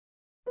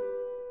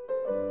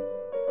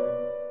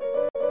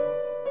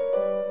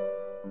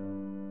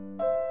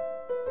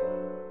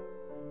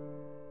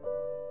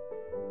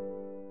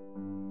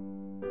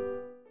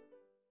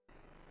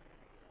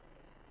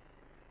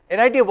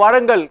NIT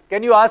Warangal,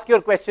 can you ask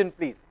your question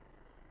please?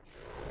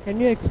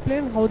 Can you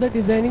explain how the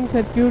designing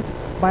circuit,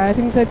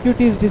 biasing circuit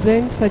is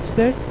designed such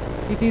that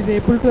it is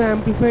able to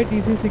amplify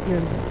DC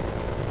signals?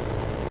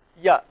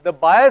 Yeah, the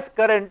bias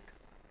current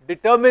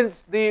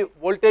determines the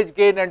voltage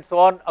gain and so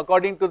on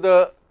according to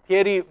the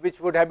theory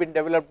which would have been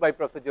developed by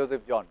Professor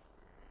Joseph John.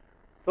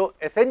 So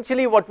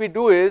essentially what we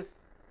do is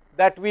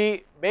that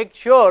we make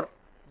sure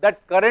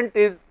that current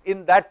is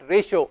in that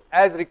ratio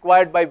as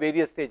required by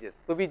various stages.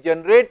 So we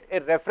generate a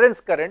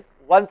reference current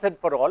once and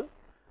for all,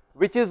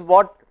 which is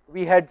what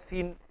we had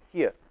seen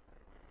here.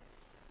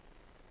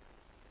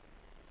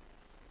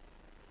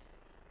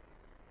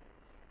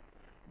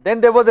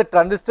 Then there was a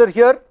transistor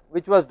here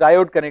which was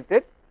diode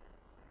connected,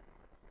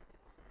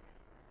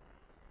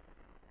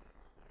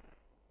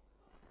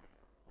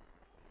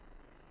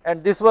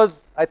 and this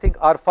was I think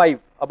R5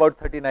 about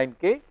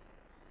 39K,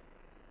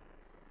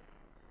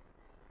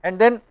 and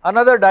then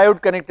another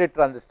diode connected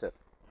transistor.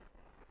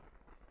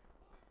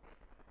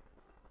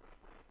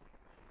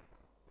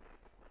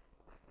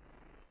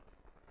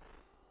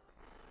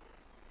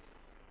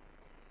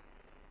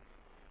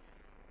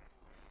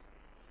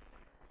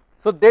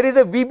 So there is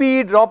a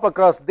VBE drop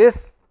across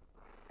this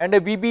and a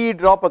VBE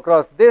drop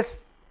across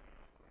this,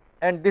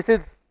 and this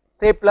is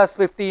say plus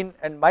 15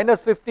 and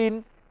minus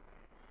 15,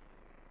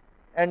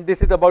 and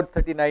this is about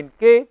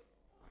 39K.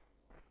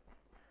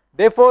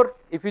 Therefore,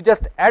 if you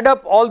just add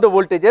up all the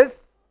voltages,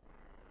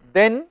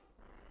 then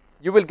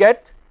you will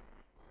get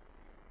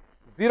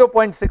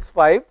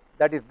 0.65,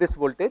 that is this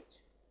voltage,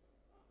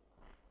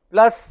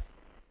 plus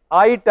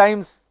I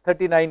times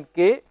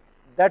 39K,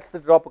 that is the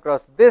drop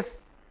across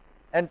this,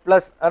 and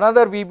plus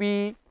another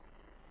VBE,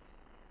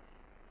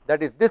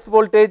 that is this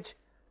voltage,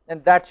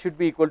 and that should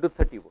be equal to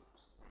 30 volts.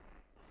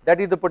 That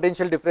is the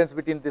potential difference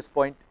between this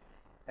point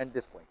and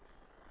this point.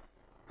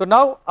 So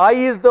now I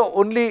is the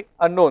only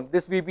unknown,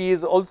 this VBE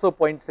is also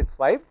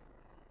 0.65,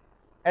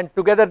 and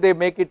together they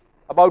make it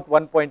about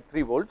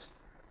 1.3 volts.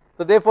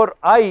 So therefore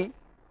I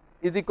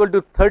is equal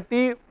to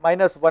 30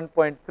 minus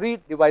 1.3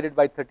 divided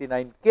by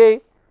 39K,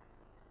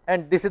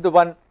 and this is the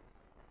one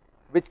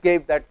which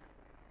gave that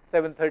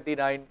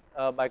 739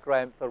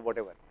 microamps or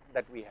whatever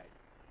that we had.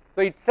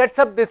 So it sets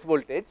up this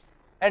voltage,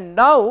 and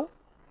now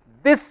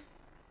this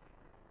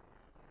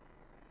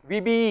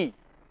VBE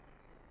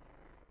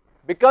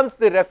becomes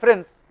the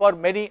reference for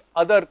many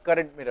other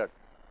current mirrors.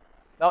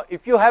 Now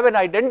if you have an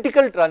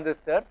identical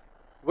transistor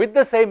with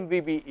the same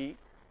VBE,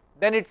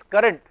 then its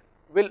current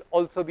will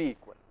also be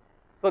equal.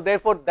 So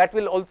therefore that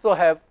will also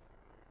have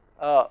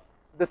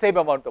the same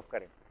amount of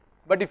current.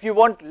 But if you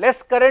want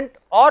less current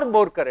or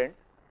more current,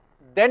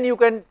 then you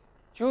can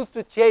choose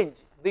to change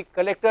the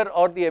collector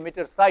or the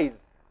emitter size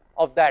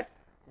of that,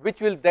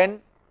 which will then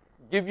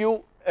give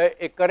you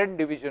a current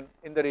division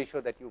in the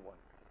ratio that you want.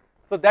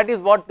 So that is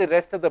what the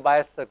rest of the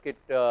bias circuit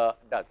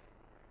does.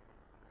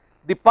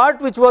 The part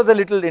which was a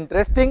little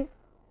interesting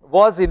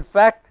was in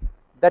fact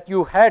that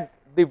you had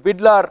the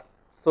Widlar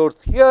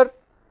source here,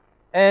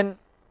 and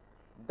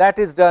that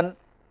is done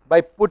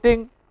by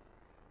putting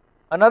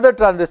another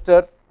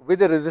transistor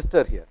with a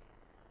resistor here.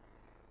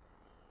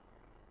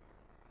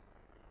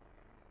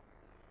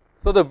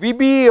 So the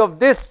VBE of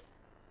this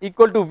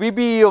equal to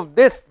VBE of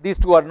this, these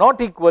two are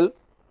not equal,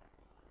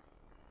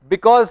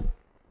 because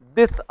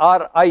this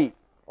Ri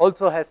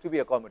also has to be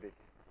accommodated.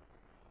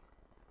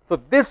 So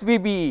this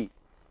VBE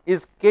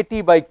is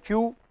KT by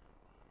Q,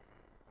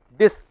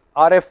 this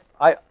RF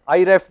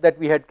IREF that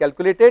we had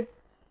calculated,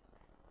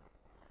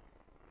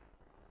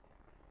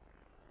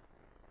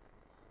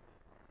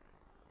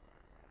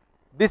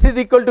 this is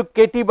equal to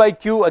KT by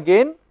Q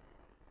again.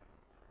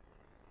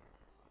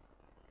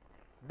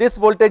 This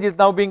voltage is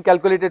now being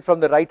calculated from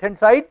the right hand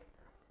side.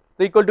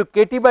 So equal to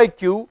KT by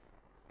Q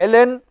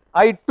ln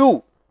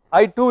I2.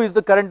 I2 is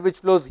the current which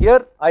flows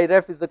here,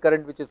 IREF is the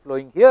current which is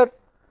flowing here,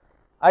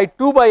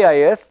 I2 by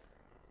IS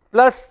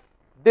plus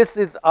this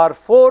is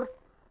R4,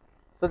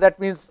 so that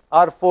means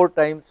R4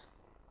 times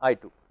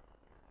I2.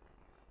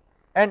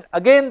 And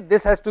again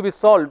this has to be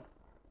solved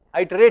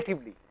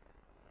iteratively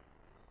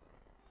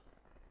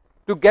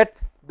to get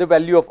the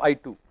value of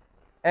I2,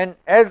 and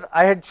as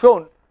I had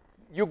shown,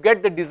 you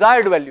get the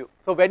desired value.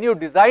 So when you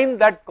design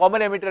that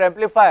common emitter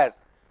amplifier,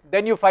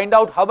 then you find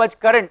out how much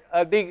current,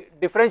 the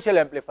differential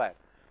amplifier,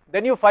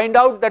 then you find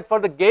out that for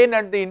the gain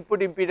and the input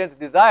impedance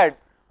desired,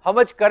 how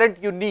much current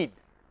you need,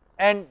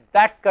 and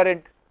that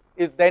current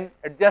is then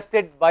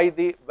adjusted by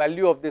the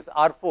value of this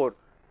R4,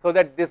 so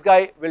that this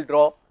guy will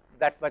draw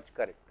that much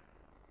current.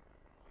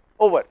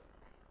 Over.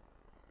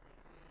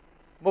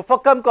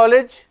 Mufakkam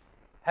College,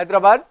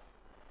 Hyderabad.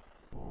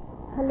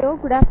 Hello,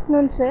 good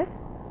afternoon, sir.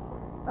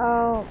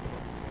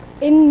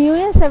 In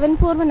MUA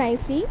 741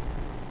 IC,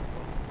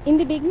 in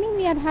the beginning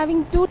we are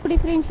having two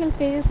differential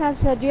stages as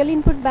dual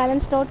input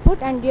balanced output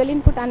and dual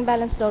input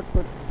unbalanced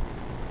output.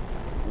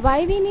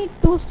 Why we need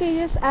two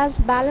stages as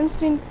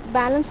balanced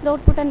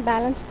output and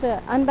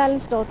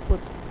unbalanced output?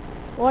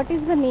 What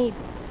is the need?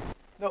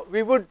 No,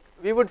 we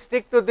would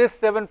stick to this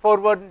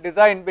 741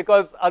 design,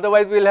 because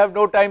otherwise we will have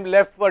no time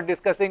left for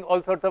discussing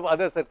all sorts of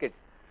other circuits.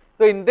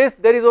 So, in this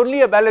there is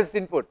only a balanced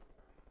input.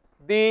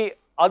 The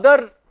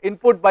other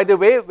input, by the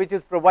way, which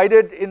is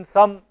provided in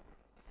some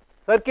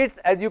circuits,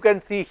 as you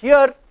can see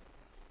here,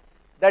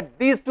 that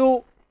these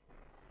two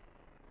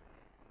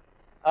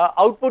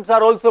outputs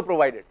are also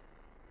provided,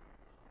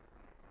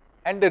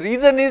 and the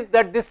reason is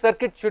that this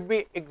circuit should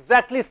be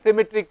exactly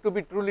symmetric to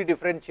be truly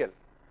differential,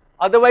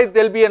 otherwise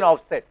there will be an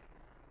offset.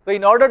 So,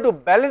 in order to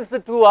balance the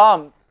two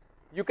arms,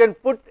 you can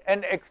put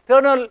an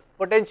external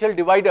potential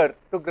divider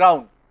to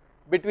ground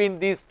between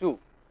these two,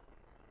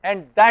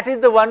 and that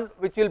is the one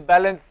which will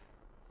balance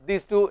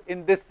these two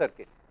in this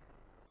circuit.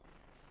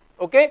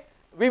 Okay?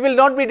 We will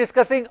not be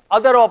discussing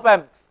other op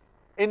amps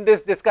in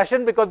this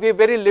discussion because we have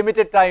very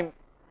limited time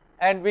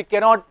and we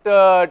cannot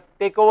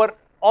take over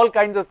all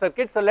kinds of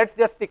circuits. So, let us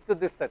just stick to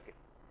this circuit.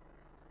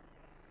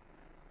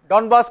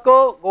 Don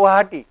Bosco,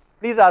 Guwahati,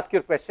 please ask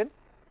your question.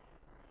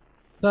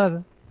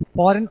 Sir,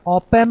 for an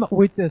op amp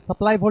with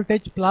supply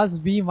voltage plus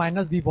V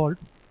minus V volt,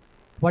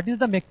 what is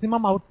the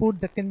maximum output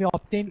that can be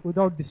obtained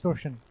without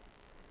distortion?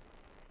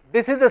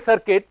 This is the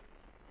circuit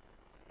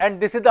and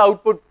this is the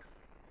output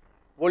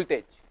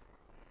voltage.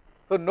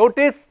 So,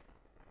 notice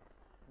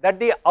that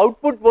the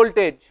output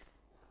voltage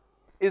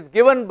is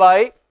given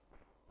by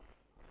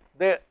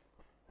the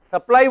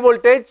supply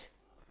voltage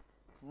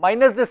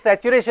minus the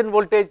saturation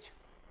voltage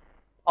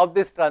of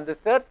this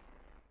transistor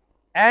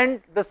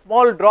and the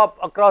small drop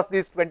across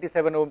these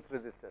 27 ohms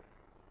resistors.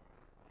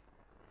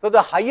 So,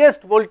 the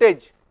highest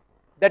voltage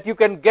that you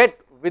can get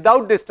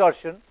without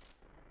distortion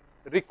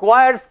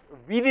requires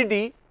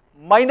VDD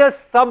minus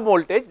some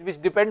voltage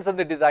which depends on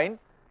the design,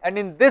 and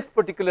in this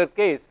particular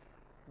case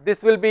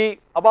this will be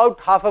about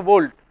half a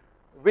volt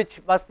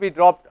which must be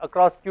dropped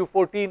across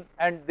Q14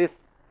 and this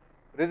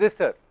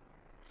resistor.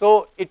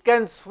 So, it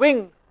can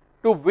swing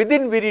to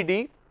within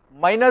VDD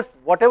minus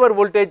whatever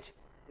voltage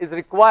is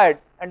required,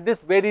 and this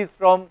varies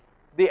from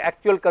the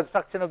actual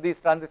construction of these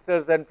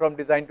transistors and from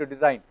design to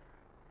design.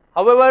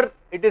 However,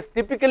 it is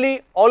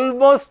typically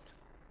almost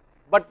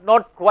but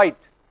not quite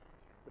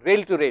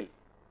rail to rail.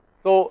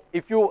 So,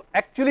 if you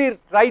actually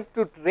try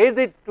to raise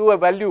it to a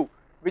value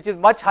which is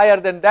much higher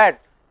than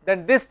that,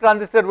 then this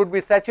transistor would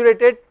be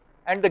saturated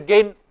and the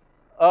gain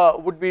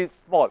would be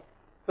small.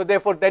 So,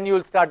 therefore, then you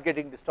will start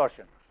getting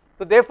distortion.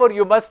 So, therefore,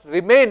 you must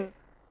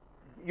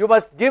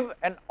give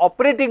an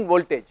operating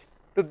voltage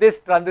to this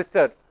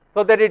transistor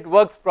so that it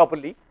works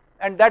properly,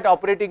 and that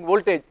operating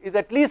voltage is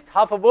at least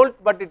half a volt,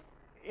 but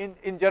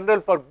in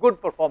general for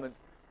good performance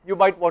you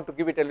might want to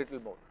give it a little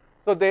more.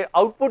 So, the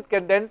output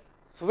can then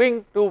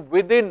swing to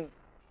within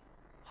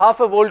half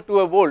a volt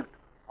to a volt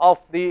of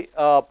the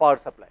power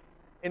supply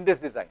in this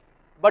design.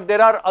 But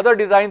there are other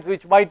designs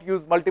which might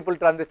use multiple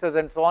transistors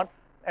and so on,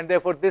 and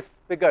therefore, this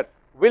figure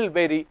will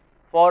vary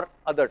for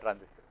other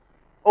transistors.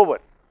 Over.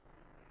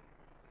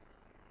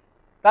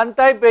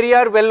 Kantai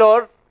Periyar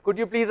Vellore, could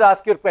you please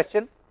ask your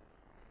question?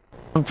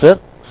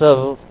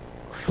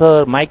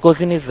 Sir, my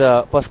question is,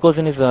 first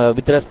question is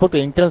with respect to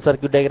internal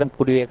circuit diagram,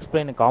 could you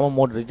explain a common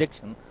mode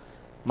rejection?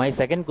 My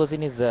second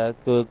question is,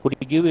 could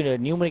you give a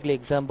numerical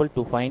example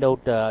to find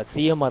out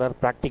CMRR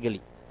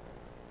practically?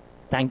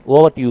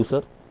 Over to you,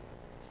 sir.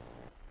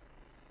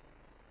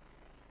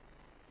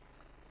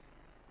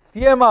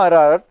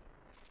 CMRR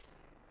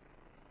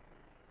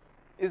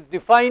is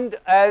defined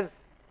as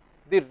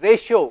the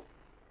ratio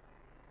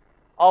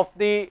of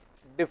the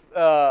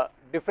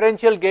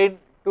differential gain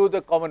to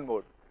the common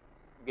mode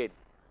gain.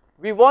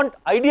 We want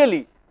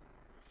ideally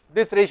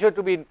this ratio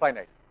to be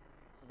infinite.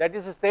 That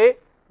is to say,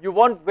 you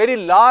want very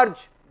large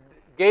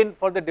gain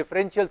for the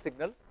differential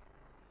signal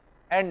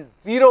and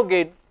zero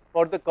gain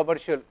for the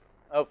commercial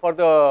for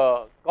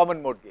the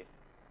common mode gain.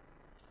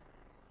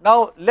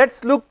 Now, let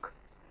us look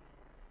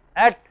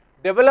at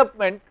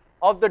development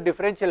of the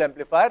differential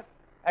amplifier,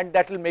 and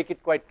that will make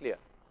it quite clear.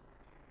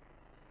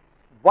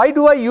 Why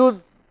do I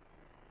use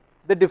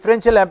the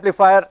differential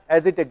amplifier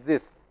as it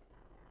exists?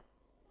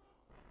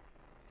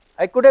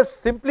 I could have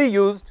simply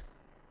used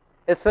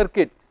a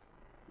circuit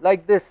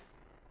like this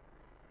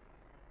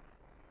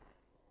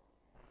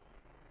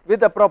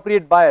with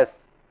appropriate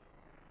bias.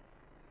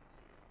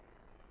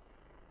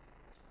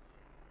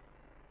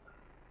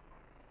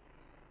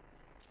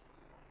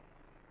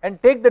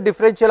 And take the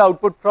differential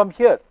output from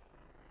here.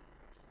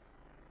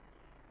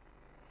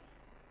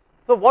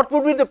 So, what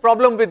would be the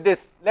problem with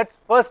this? Let us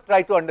first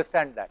try to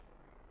understand that.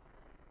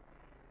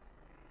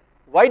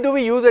 Why do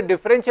we use a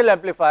differential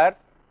amplifier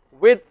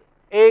with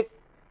a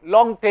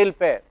long tail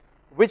pair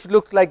which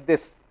looks like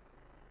this?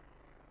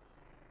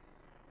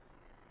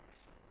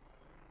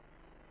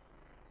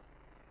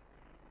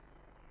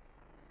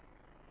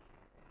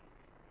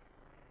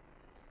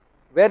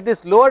 Where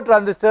this lower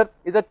transistor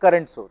is a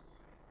current source.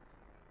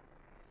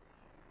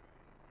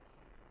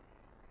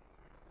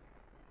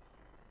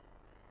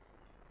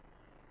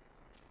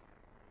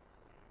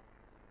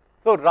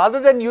 So, rather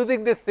than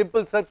using this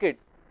simple circuit,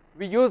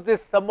 we use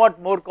this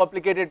somewhat more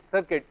complicated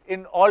circuit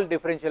in all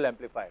differential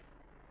amplifiers.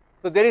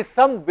 So, there is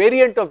some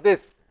variant of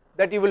this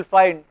that you will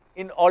find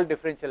in all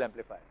differential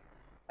amplifiers,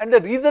 and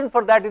the reason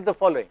for that is the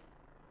following.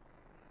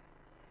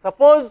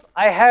 suppose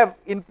I have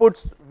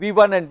inputs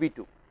V1 and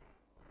V2,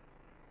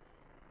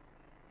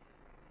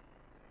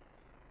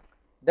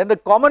 then the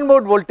common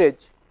mode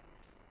voltage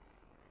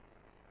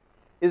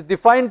is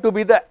defined to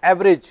be the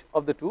average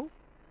of the two,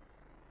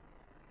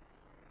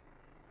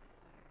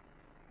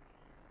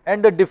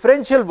 and the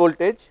differential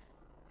voltage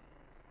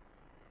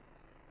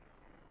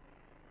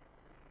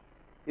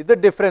is the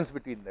difference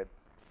between them.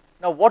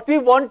 Now, what we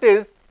want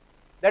is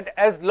that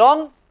as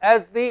long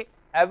as the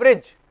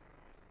average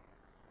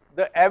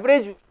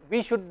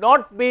we should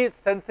not be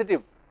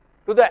sensitive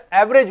to the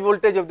average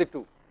voltage of the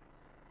two,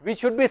 we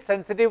should be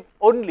sensitive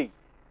only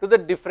to the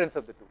difference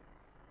of the two.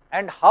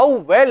 And how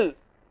well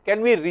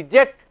can we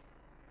reject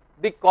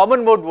the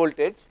common mode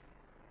voltage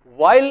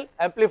while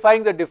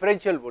amplifying the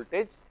differential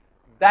voltage,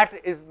 that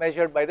is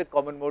measured by the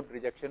common mode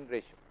rejection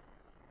ratio.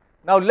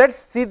 Now, let us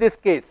see this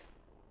case.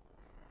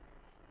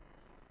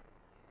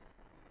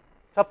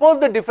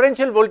 Suppose the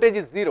differential voltage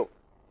is 0,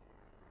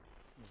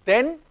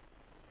 then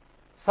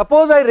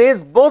suppose I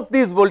raise both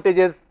these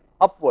voltages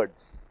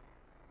upwards,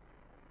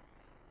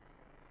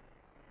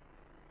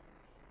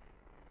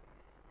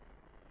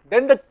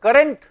 then the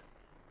current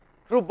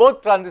through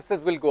both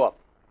transistors will go up.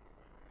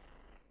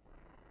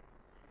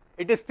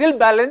 It is still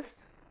balanced,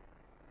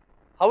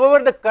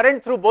 however, the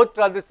current through both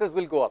transistors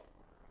will go up.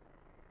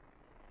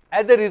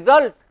 As a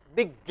result,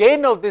 the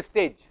gain of this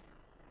stage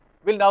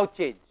will now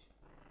change.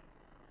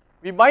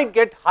 We might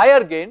get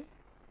higher gain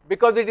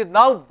because it is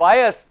now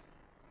biased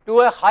to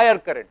a higher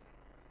current.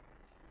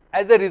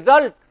 As a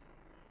result,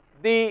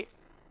 the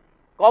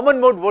common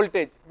mode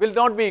voltage will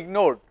not be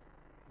ignored,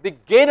 the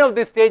gain of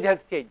this stage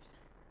has changed.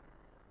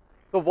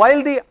 So,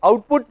 while the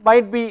output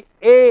might be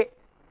A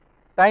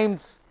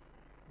times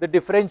the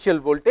differential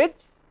voltage,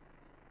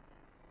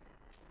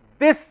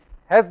 this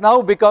has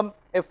now become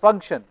a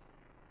function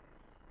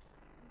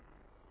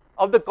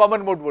of the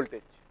common mode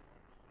voltage.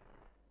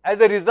 As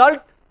a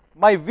result,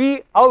 my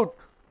V out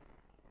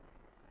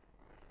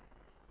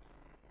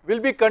will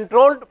be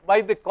controlled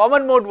by the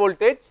common mode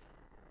voltage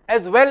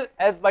as well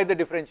as by the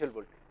differential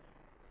voltage,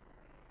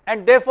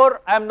 and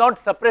therefore, I am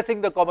not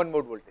suppressing the common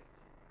mode voltage.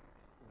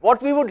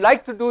 What we would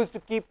like to do is to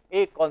keep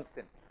A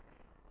constant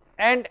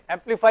and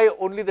amplify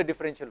only the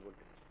differential voltage.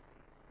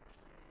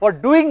 For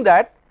doing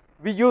that,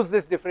 we use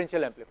this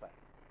differential amplifier.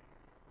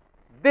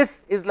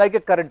 This is like a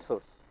current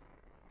source.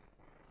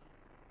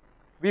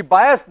 We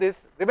bias this.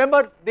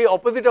 Remember, the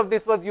opposite of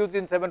this was used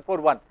in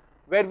 741,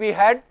 where we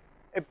had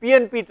a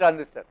PNP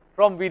transistor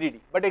from VDD,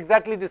 but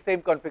exactly the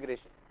same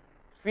configuration,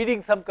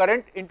 feeding some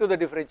current into the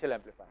differential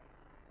amplifier.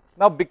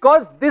 Now,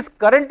 because this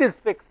current is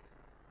fixed,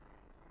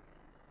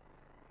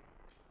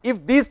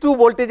 if these two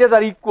voltages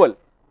are equal,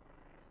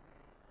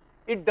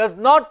 it does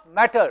not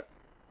matter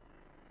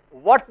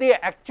what the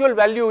actual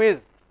value is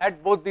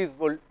at both these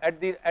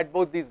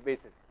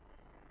bases,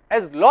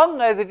 as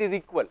long as it is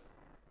equal.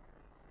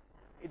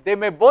 They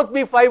may both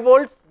be 5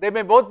 volts, they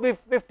may both be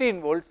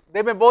 15 volts,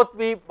 they may both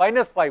be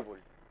minus 5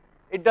 volts,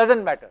 it does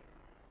not matter.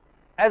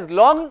 As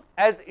long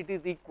as it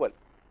is equal,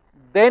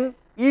 then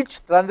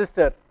each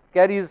transistor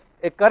carries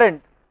a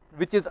current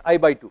which is I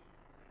by 2,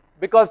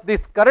 because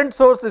this current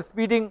source is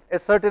feeding a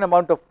certain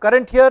amount of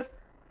current here,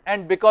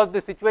 and because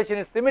the situation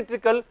is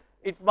symmetrical,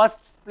 it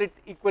must split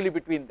equally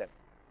between them.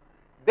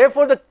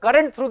 Therefore, the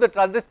current through the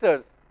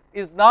transistors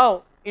is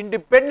now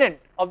independent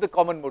of the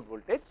common mode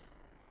voltage,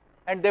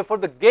 and therefore,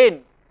 the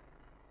gain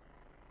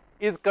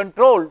is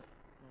controlled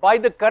by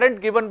the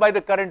current given by the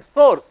current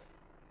source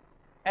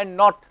and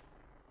not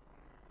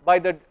by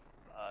the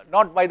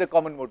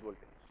common mode voltage.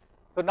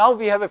 So, now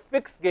we have a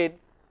fixed gain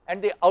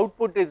and the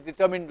output is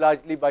determined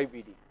largely by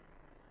VD.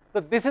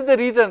 So, this is the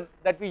reason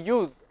that we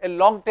use a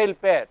long tail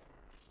pair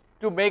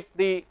to make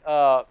the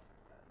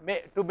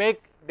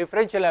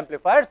differential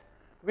amplifiers,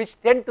 which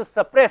tend to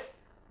suppress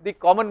the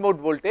common mode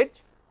voltage.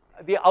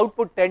 The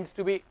output tends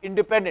to be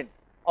independent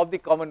of the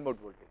common mode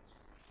voltage.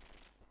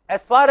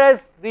 As far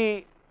as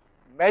the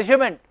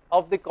measurement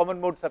of the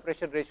common mode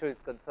suppression ratio is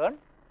concerned,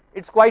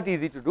 it is quite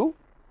easy to do.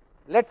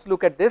 Let us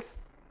look at this.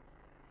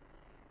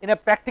 In a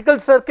practical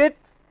circuit,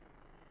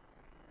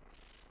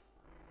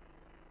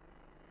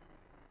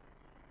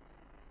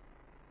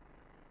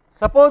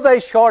 suppose I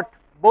short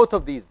both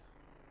of these.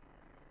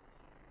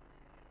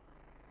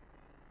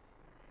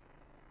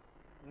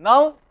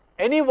 Now,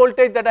 any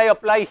voltage that I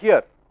apply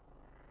here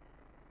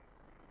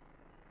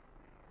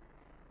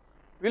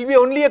will be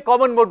only a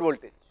common mode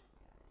voltage.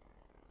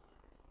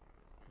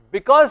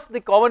 Because the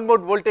common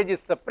mode voltage is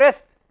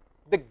suppressed,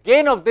 the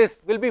gain of this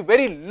will be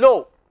very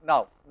low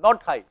now,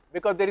 not high,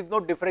 because there is no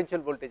differential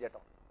voltage at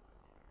all.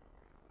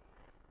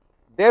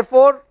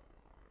 Therefore,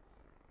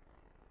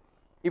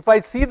 if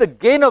I see the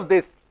gain of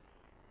this,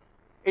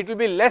 it will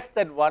be less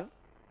than 1,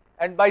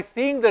 and by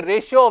seeing the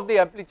ratio of the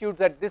amplitudes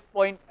at this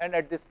point and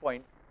at this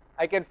point,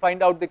 I can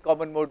find out the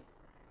common mode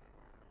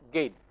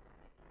gain.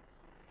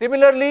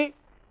 Similarly,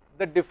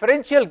 the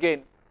differential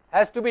gain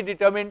has to be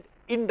determined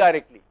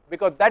indirectly,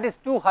 because that is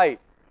too high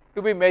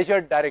to be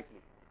measured directly.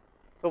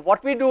 So,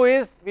 what we do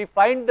is we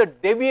find the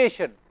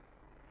deviation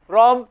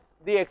from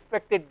the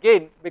expected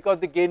gain because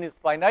the gain is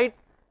finite,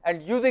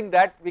 and using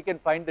that we can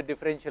find the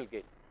differential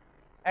gain,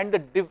 and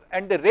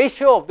the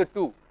ratio of the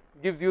two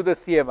gives you the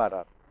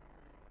CMRR.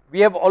 We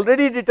have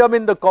already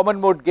determined the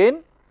common mode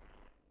gain.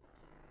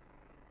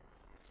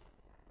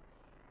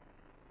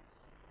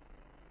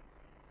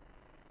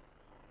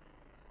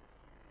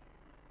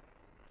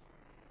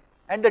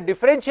 And the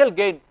differential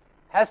gain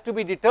has to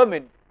be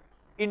determined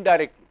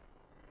indirectly.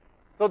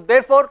 So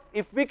therefore,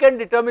 if we can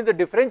determine the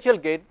differential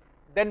gain,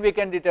 then we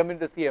can determine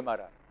the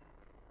CMRR.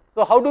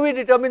 So how do we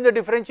determine the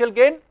differential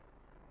gain?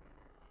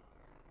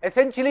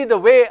 Essentially the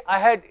way I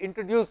had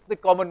introduced the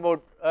common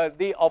mode,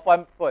 the op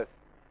amp first.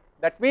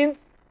 That means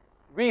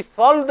we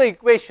solve the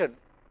equation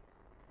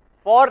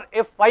for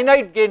a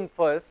finite gain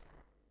first,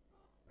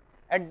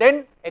 and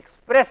then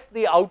express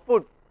the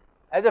output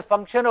as a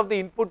function of the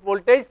input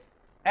voltage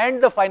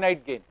and the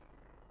finite gain.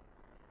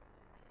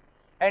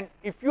 And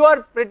if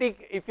your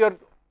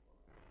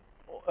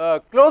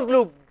closed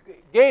loop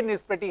gain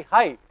is pretty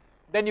high,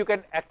 then you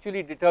can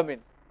actually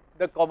determine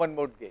the common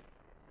mode gain.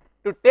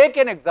 To take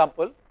an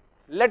example,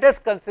 let us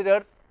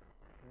consider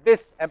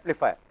this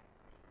amplifier.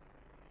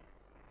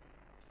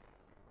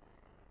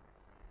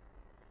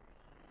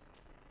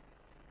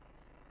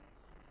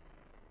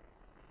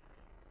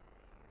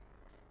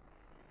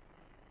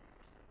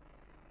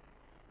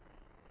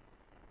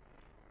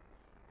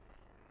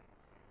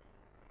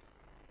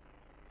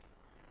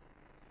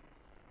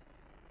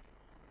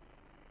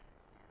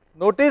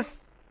 Notice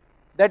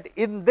that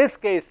in this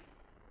case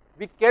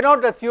we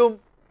cannot assume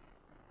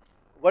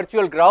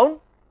virtual ground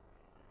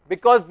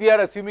because we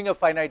are assuming a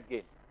finite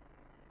gain.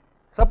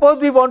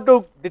 Suppose we want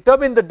to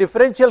determine the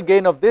differential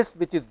gain of this,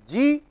 which is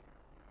G.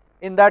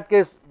 In that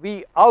case,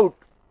 V out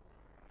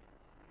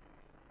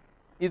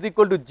is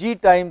equal to G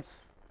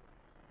times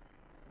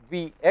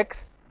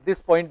Vx,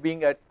 this point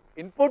being at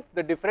input.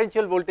 The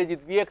differential voltage is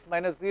Vx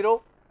minus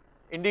 0,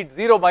 indeed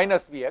 0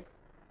 minus Vx,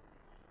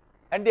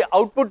 and the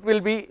output will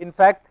be in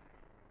fact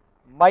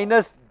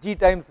minus G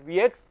times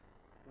Vx,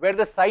 where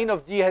the sign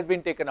of G has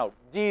been taken out.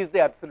 G is the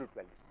absolute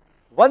value.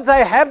 Once I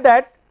have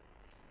that,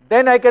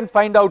 then I can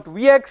find out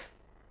Vx.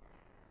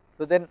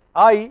 So then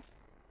I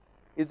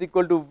is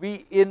equal to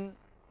V in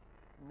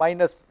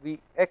minus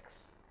Vx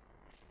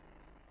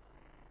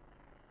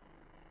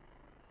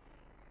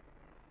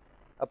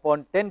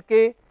upon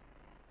 10k,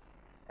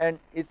 and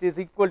it is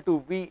equal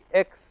to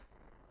Vx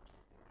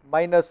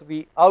minus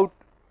V out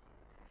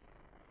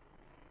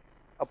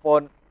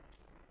upon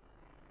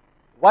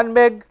 1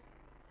 meg,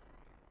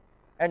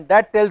 and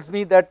that tells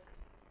me that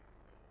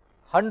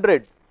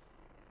 100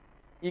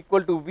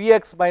 equal to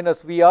Vx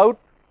minus V out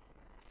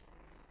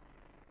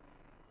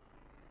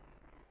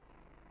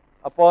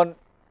upon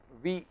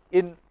V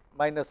in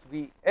minus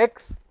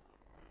Vx,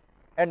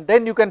 and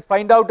then you can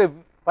find out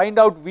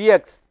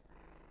Vx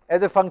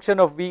as a function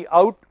of V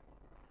out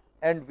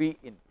and V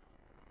in.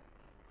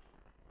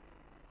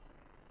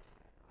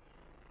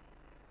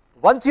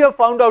 Once you have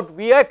found out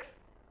Vx,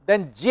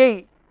 then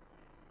J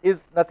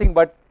is nothing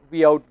but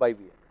V out by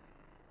Vx.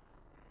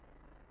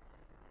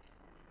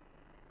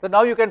 So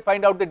now you can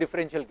find out the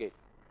differential gain.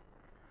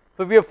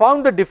 So we have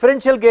found the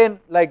differential gain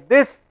like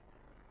this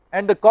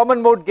and the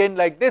common mode gain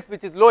like this,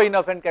 which is low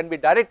enough and can be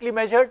directly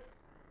measured.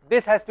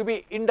 This has to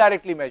be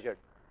indirectly measured.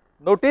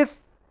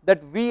 Notice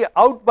that V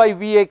out by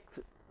Vx,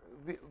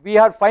 we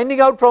are finding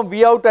out from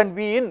V out and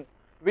V in,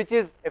 which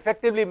is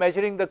effectively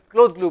measuring the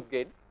closed loop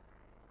gain,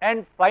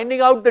 and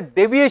finding out the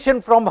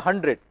deviation from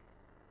 100.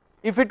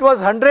 If it was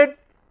 100,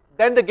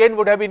 then the gain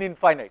would have been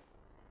infinite.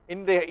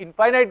 In the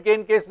infinite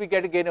gain case, we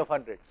get a gain of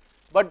 100.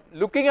 But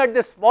looking at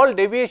this small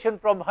deviation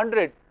from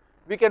 100,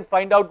 we can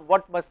find out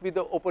what must be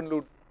the open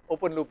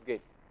loop gain.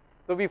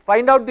 So we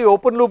find out the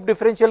open loop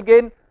differential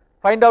gain,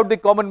 find out the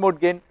common mode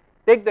gain,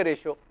 take the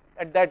ratio,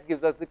 and that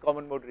gives us the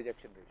common mode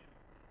rejection ratio.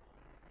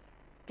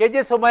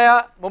 KJ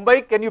Somaya,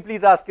 Mumbai, can you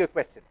please ask your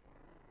question?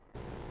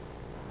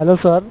 Hello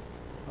sir,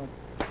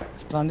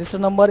 transistor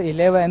number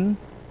 11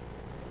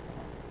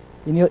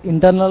 in your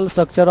internal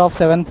structure of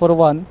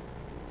 741,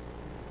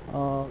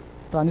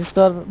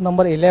 transistor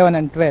number 11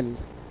 and 12,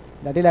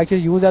 that is actually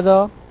used as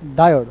a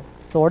diode.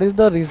 So what is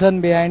the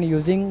reason behind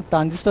using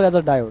transistor as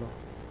a diode?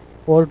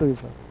 Over to you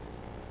sir.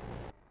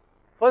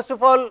 First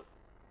of all,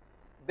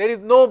 there is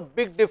no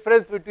big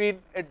difference between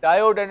a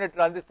diode and a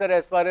transistor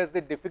as far as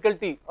the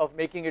difficulty of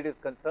making it is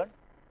concerned.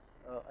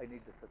 I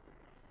need the circuit.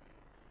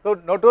 So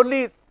not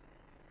only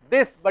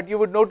this, but you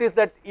would notice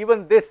that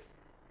even this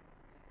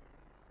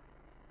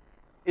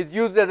is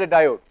used as a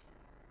diode.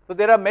 So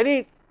there are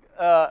many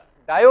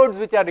diodes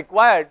which are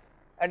required,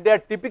 and they are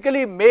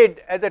typically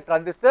made as a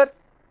transistor.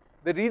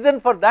 The reason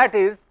for that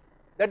is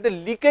that the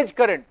leakage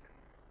current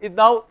is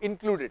now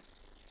included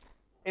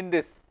in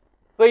this.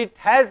 So it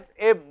has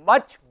a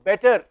much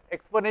better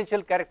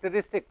exponential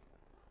characteristic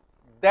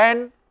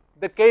than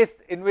the case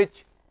in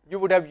which you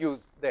would have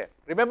used there.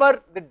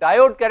 Remember, the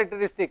diode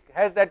characteristic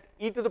has that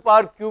e to the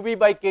power qv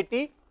by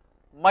kt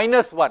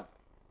minus 1.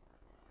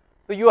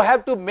 So you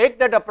have to make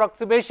that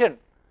approximation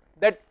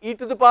that e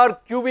to the power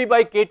qv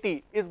by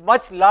kt is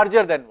much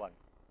larger than 1.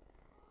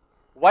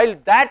 while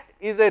that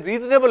is a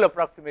reasonable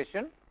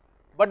approximation,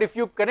 but if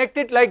you connect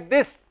it like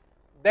this,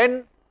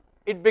 then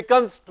it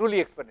becomes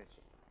truly exponential.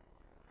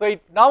 So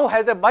it now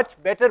has a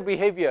much better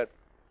behavior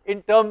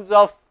in terms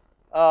of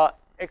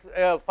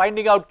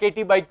finding out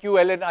kT by Q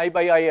ln I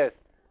by Is,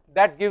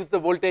 that gives the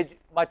voltage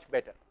much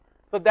better.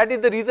 So that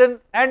is the reason,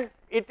 and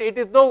it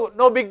is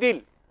no big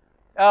deal.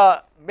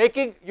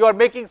 You are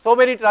making so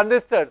many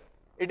transistors,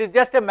 it is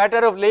just a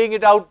matter of laying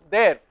it out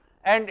there,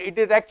 and it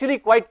is actually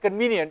quite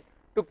convenient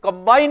to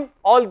combine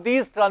all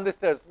these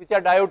transistors which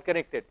are diode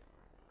connected.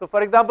 So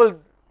for example,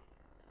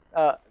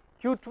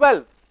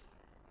 Q12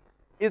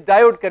 is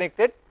diode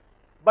connected,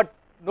 but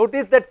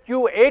notice that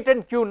Q8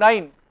 and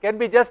Q9 can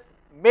be just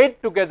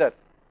made together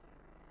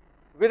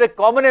with a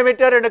common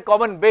emitter and a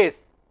common base.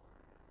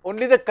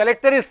 Only the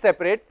collector is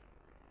separate,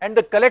 and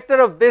the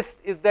collector of this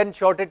is then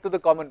shorted to the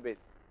common base.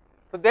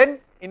 So then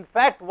in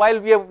fact, while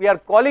we are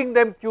calling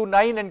them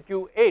Q9 and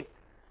Q8,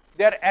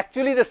 they are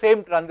actually the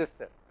same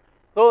transistor.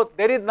 So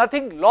there is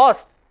nothing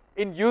lost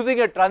in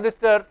using a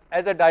transistor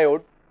as a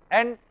diode,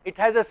 and it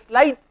has a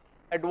slight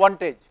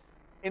advantage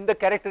in the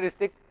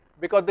characteristic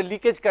because the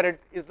leakage current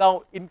is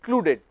now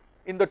included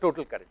in the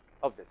total current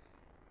of this.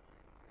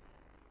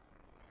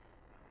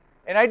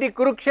 NIT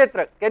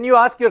Kurukshetra, can you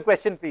ask your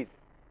question please?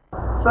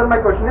 Sir, my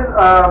question is,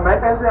 many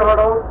times I heard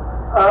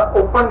about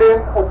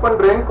open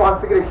drain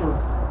configuration,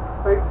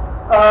 right?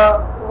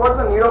 What's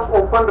the need of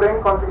open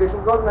drain configuration?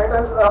 Because many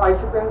times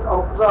IC pins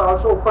outputs are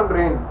also open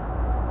drain.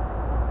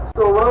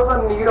 So what is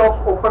the need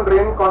of open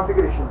drain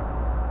configuration?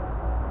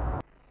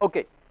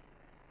 Okay,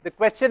 the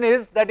question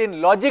is that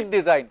in logic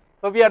design,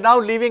 so we are now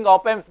leaving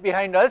op amps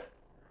behind us,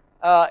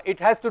 it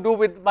has to do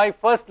with my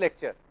first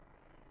lecture,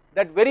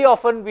 that very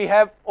often we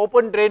have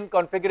open drain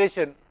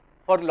configuration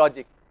for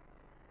logic,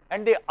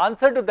 and the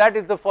answer to that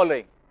is the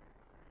following.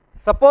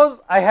 Suppose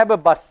I have a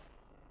bus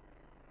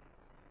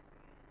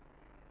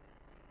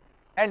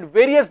and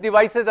various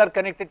devices are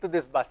connected to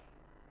this bus.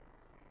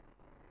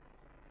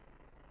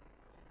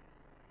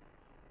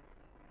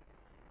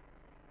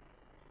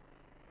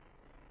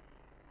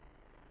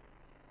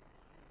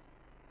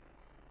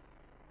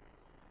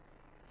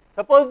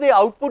 Suppose the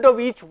output of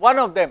each one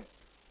of them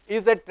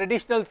is a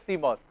traditional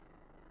CMOS.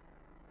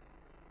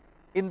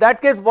 In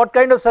that case, what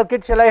kind of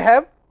circuit shall I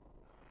have?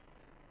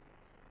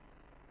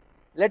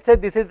 Let us say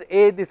this is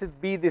A, this is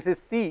B, this is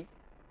C.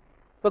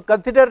 So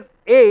consider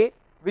A,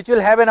 which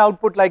will have an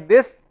output like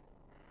this,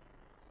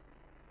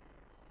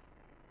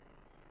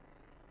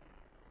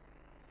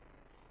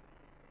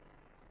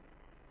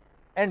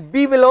 and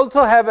B will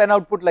also have an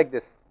output like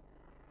this,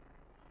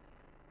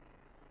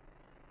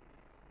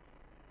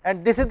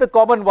 and this is the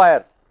common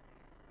wire,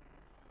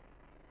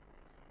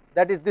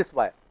 that is this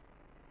wire.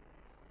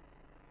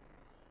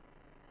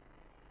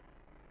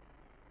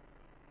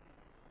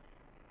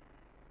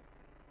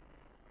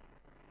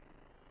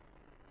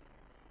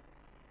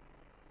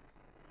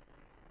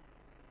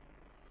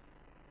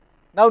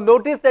 Now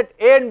notice that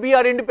A and B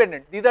are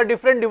independent, these are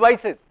different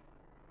devices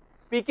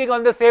speaking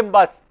on the same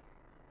bus.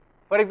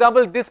 For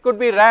example, this could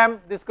be RAM,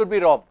 this could be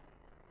ROM.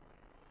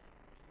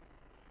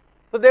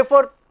 So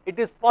therefore, it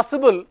is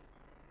possible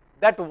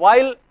that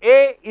while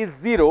A is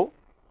 0,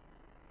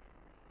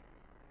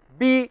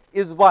 B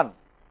is 1.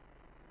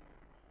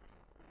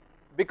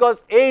 Because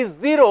A is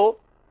 0,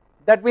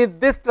 that means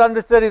this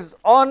transistor is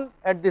on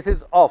and this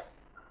is off.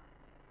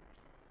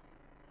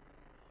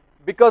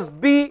 Because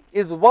B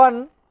is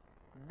 1,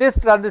 this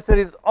transistor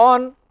is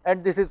on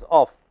and this is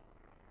off.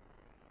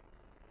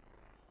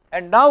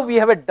 And now we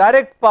have a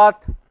direct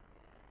path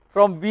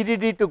from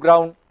VDD to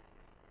ground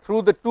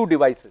through the two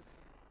devices.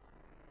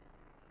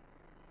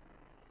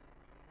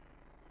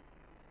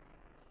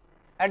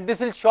 And this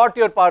will short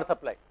your power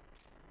supply.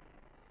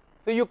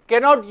 So you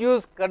cannot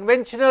use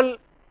conventional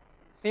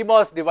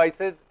CMOS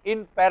devices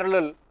in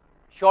parallel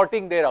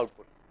shorting their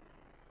output.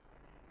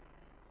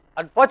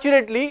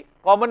 Unfortunately,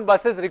 common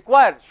buses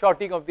require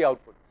shorting of the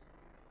output.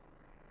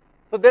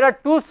 So there are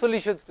two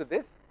solutions to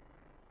this,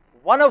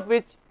 one of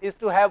which is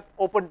to have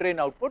open drain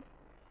output,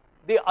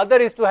 the other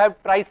is to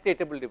have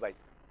tri-statable devices.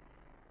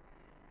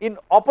 In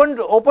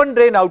open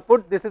drain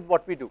output, this is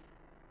what we do.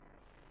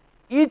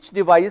 Each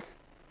device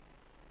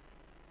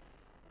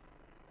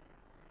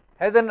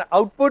has an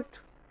output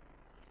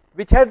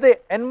which has the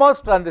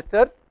NMOS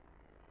transistor,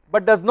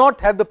 but does not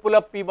have the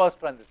pull-up PMOS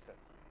transistor.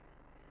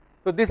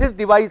 So this is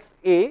device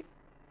A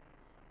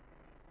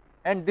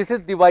and this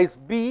is device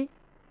B,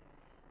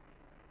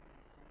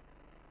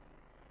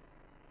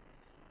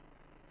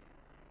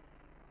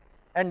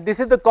 and this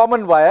is the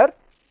common wire,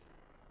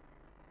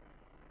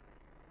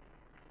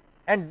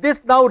 and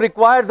this now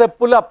requires a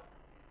pull up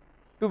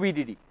to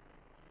VDD.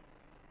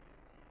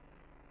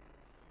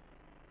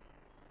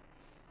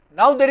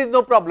 Now there is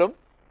no problem.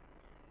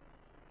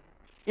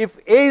 If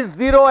A is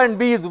 0 and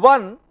B is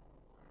 1,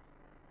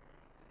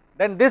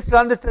 then this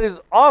transistor is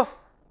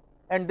off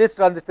and this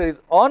transistor is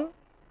on,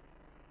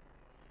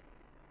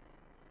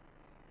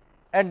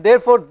 and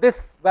therefore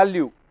this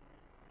value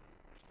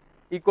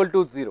equal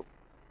to 0,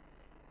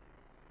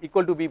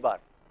 equal to B bar.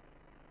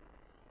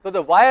 So,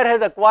 the wire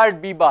has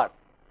acquired B bar.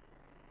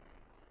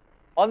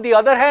 On the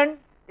other hand,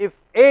 if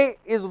A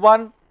is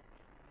 1,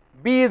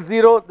 B is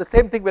 0, the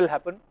same thing will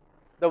happen,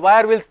 the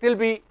wire will still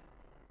be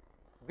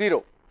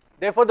 0.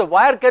 Therefore, the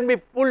wire can be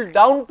pulled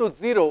down to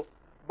 0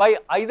 by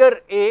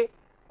either A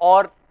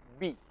or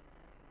B.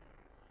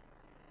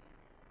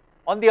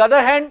 On the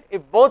other hand,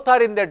 if both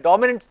are in their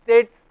dominant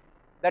states,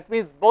 that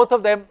means both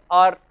of them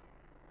are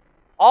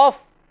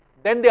off,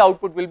 then the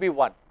output will be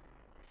 1.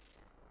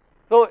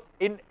 So,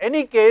 in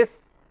any case,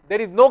 there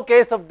is no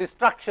case of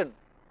destruction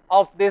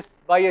of this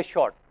by a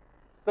short.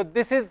 So,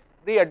 this is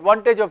the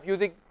advantage of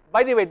using,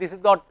 by the way, this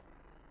is not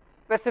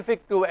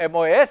specific to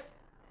MOS,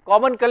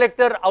 common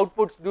collector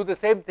outputs do the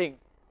same thing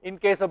in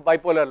case of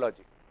bipolar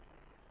logic.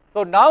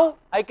 So, now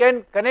I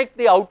can connect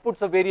the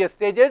outputs of various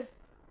stages,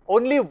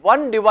 only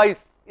one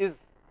device is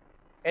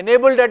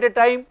enabled at a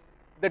time,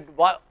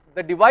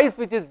 the device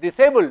which is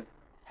disabled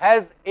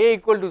has A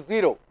equal to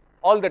 0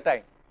 all the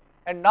time,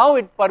 and now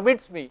it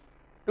permits me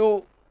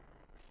to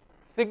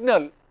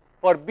signal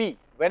for B.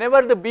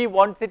 Whenever the B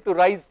wants it to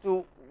rise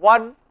to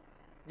 1,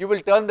 you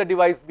will turn the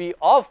device B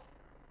off.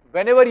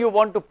 Whenever you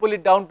want to pull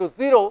it down to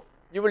 0,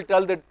 you will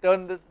turn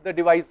the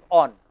device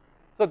on.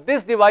 So,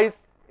 this device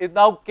is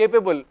now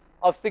capable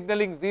of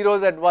signaling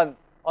zeros and ones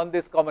on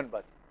this common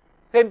bus.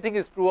 Same thing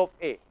is true of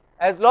A.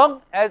 As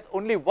long as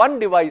only one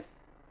device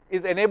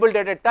is enabled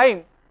at a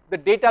time, the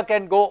data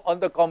can go on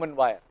the common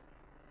wire.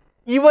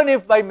 Even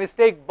if by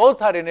mistake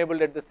both are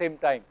enabled at the same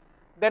time,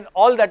 then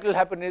all that will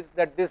happen is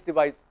that this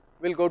device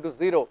will go to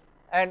 0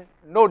 and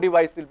no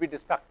device will be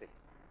destructed.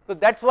 So,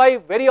 that is why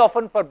very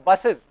often for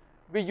buses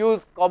we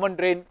use common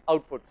drain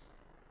outputs.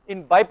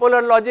 In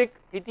bipolar logic,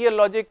 ETL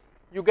logic,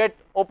 you get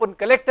open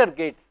collector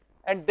gates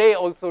and they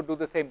also do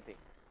the same thing.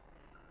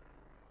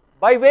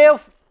 By way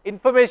of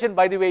information,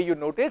 by the way, you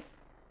notice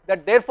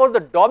that therefore, the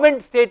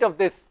dominant state of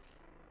this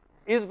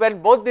is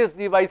when both these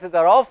devices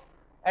are off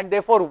and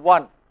therefore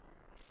 1.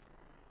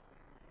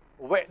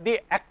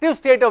 The active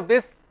state of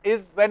this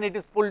is when it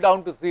is pulled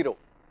down to 0,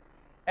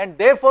 and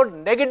therefore,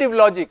 negative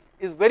logic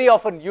is very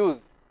often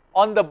used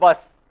on the bus.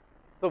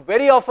 So,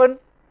 very often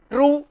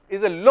true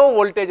is a low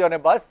voltage on a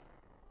bus,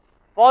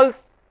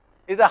 false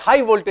is a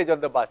high voltage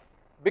on the bus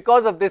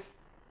because of this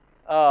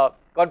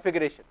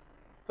configuration.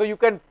 So, you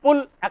can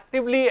pull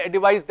actively a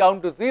device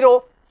down to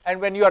 0, and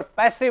when you are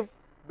passive,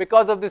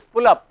 because of this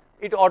pull up,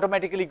 it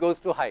automatically goes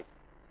to high.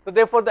 So,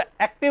 therefore, the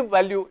active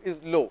value is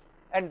low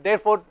and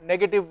therefore,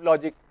 negative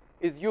logic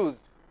is used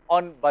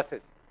on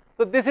buses.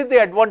 So, this is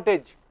the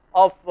advantage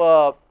of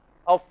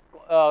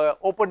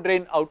open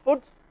drain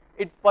outputs.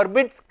 It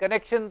permits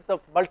connections of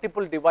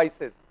multiple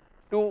devices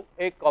to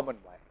a common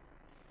wire.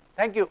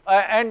 Thank you,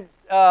 and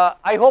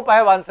I hope I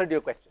have answered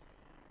your question.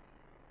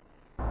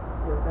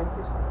 Yeah, thank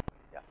you, sir.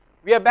 Yeah.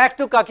 We are back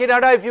to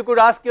Kakinada. If you could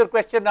ask your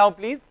question now,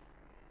 please.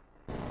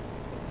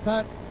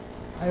 Sir,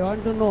 I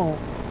want to know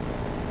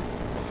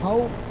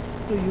how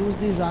to use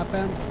these op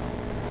amps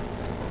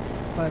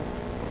for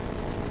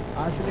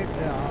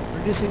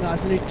producing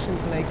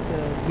oscillations like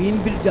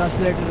mean bridge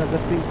oscillator and other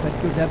things,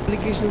 circuits.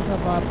 Applications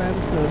of op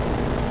amps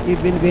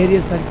in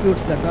various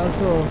circuits, that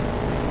also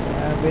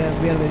we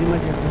are very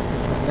much interested,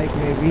 sir, like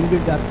mean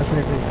bridge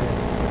oscillator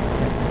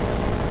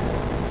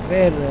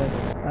where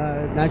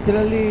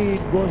naturally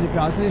it goes, if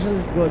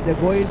oscillations they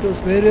go into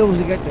square waves,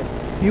 we get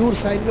pure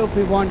sine wave.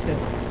 We want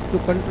to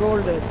control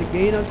the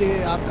gain of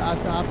the op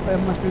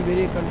amp must be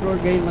very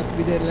controlled gain must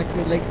be there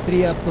like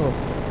 3 or so.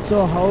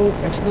 So how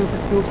external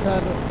circuits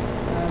are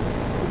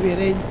to be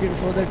arranged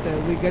so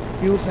that we get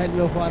pure sine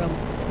wave form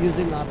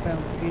using op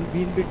amp in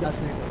mean bridge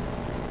oscillator.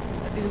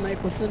 That is my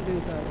question to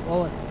you, sir.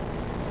 Over.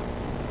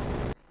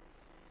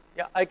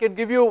 Yeah, I can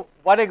give you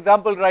one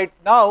example right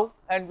now,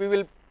 and we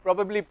will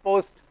probably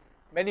post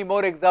many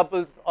more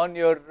examples on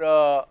your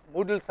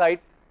Moodle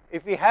site.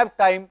 If we have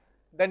time,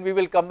 then we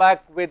will come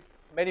back with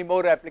many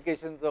more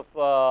applications of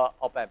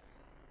op amps.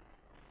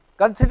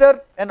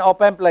 Consider an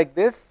op amp like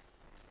this.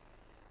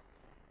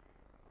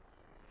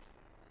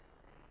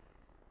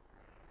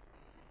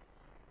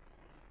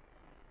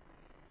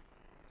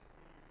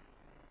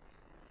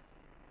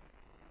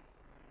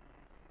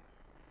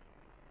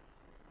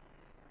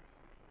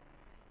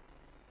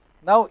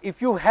 Now,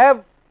 if you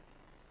have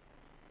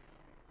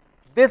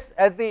this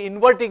as the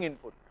inverting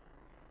input,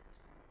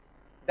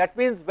 that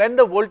means when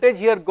the voltage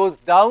here goes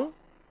down,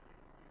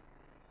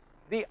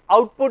 the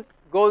output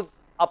goes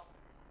up.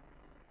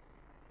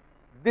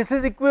 This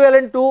is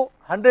equivalent to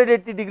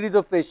 180 degrees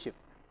of phase shift.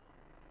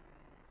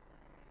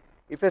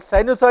 If a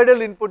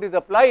sinusoidal input is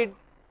applied,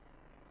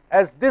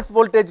 as this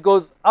voltage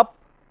goes up,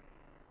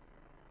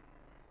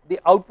 the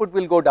output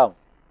will go down,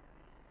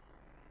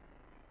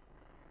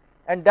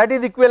 and that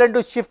is equivalent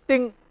to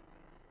shifting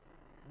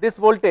this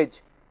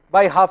voltage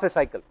by half a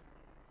cycle.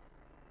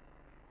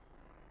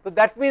 So,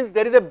 that means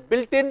there is a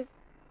built-in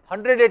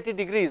 180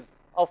 degrees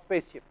of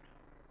phase shift.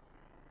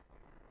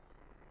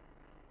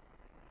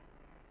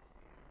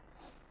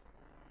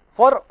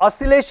 For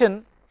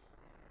oscillation,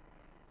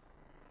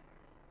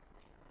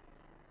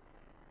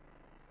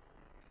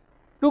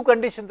 two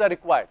conditions are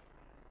required.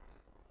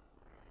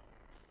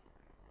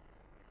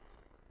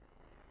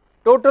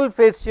 total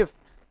phase shift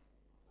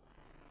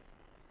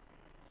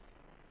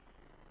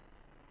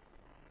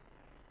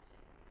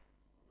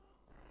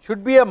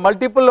should be a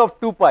multiple of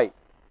 2 pi,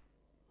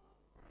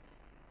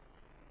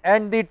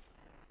 and the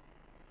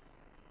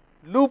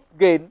loop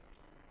gain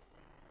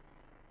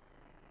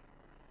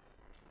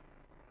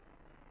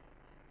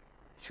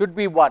should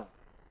be 1.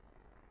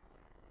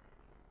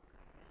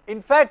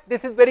 In fact,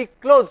 this is very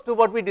close to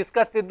what we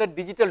discussed in the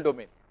digital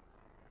domain.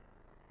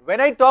 When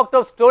I talked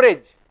of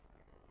storage,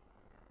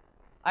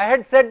 I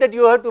had said that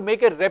you have to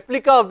make a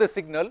replica of the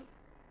signal,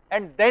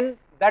 and then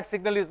that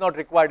signal is not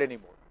required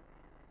anymore.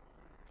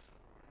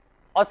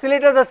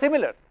 Oscillators are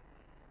similar.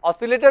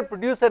 Oscillator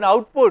produce an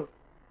output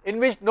in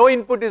which no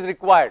input is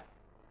required.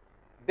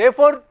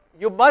 Therefore,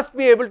 you must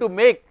be able to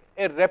make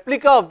a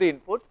replica of the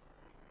input,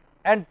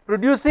 and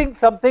producing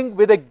something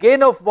with a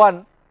gain of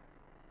 1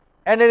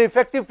 and an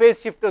effective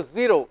phase shift of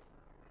 0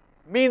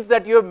 means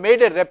that you have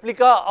made a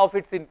replica of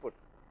its input.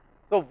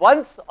 So,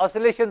 once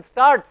oscillation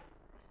starts,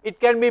 it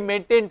can be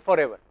maintained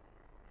forever.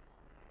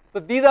 So,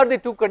 these are the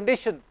two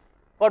conditions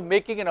for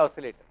making an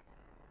oscillator.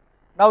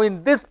 Now,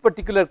 in this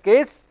particular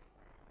case,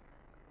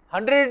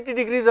 180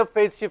 degrees of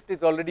phase shift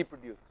is already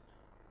produced.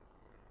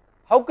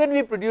 How can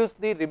we produce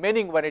the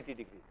remaining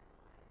 180 degrees?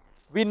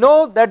 We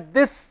know that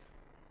this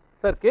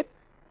circuit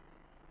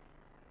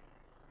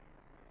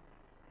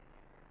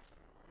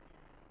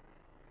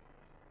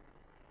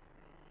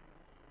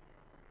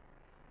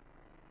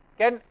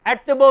can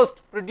at the most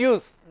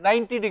produce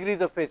 90 degrees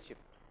of phase shift.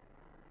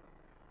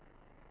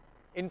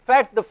 In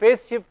fact, the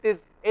phase shift is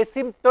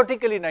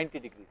asymptotically 90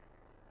 degrees.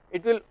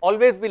 It will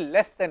always be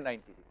less than 90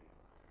 degrees.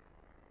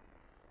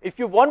 If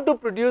you want to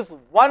produce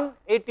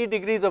 180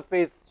 degrees of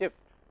phase shift,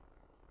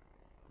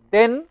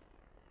 then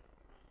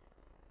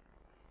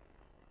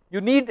you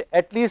need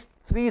at least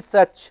 3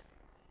 such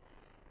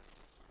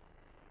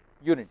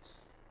units.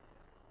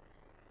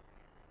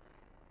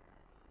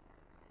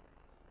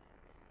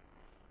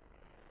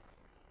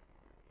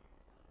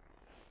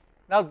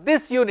 Now,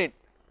 this unit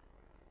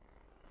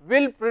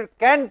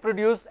can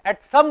produce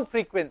at some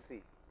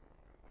frequency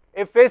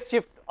a phase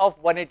shift of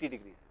 180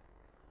 degrees.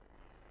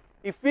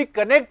 If we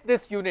connect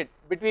this unit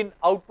between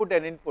output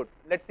and input,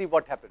 let us see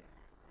what happens.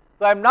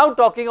 So, I am now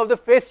talking of the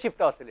phase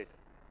shift oscillator.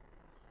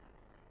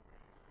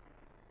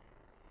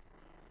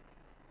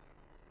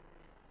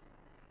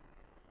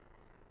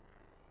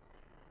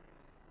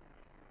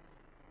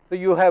 So,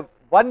 you have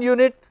one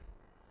unit,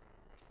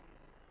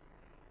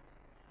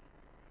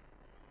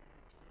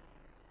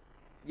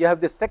 you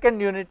have the second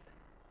unit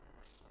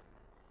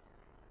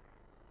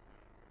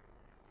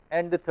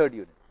and the third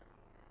unit.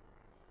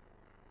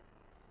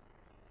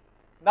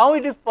 Now,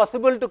 it is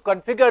possible to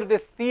configure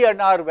this C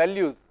and R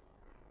values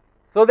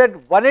so that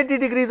 180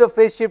 degrees of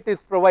phase shift is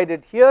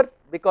provided here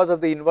because of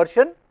the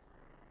inversion,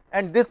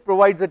 and this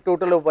provides a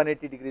total of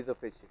 180 degrees of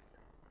phase shift.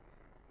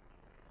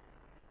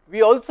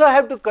 We also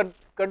have to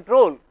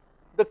control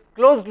the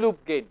closed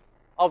loop gain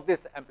of this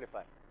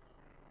amplifier.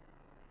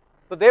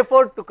 So,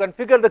 therefore, to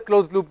configure the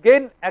closed loop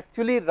gain,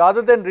 actually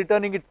rather than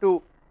returning it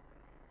to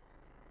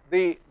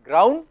the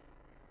ground,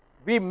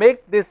 we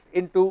make this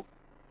into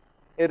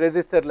a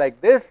resistor like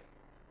this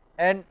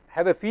and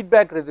have a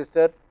feedback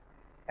resistor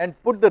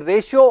and put the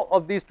ratio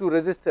of these two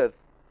resistors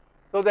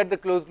so that the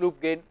closed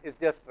loop gain is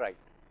just right.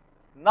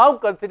 Now,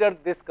 consider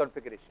this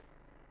configuration.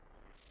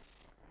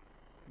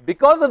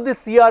 Because of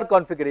this CR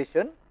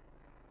configuration,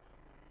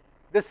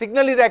 the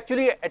signal is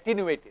actually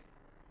attenuated.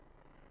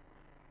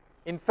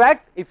 In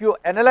fact, if you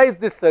analyze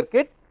this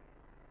circuit,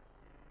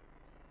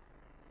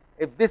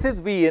 if this is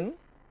V in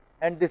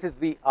and this is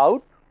V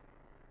out,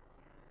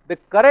 the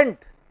current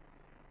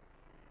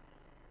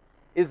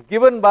is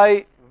given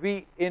by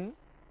V in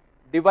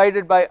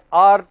divided by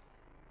R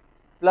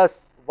plus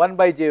 1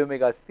 by j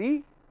omega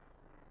c,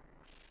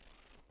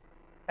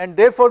 and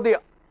therefore, the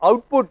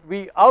output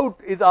V out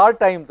is R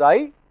times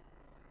I,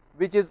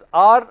 which is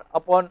R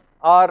upon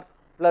R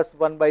plus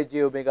 1 by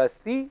j omega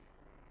c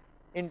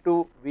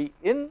into V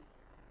in,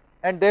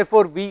 and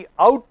therefore, V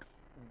out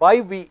by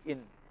V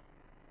in,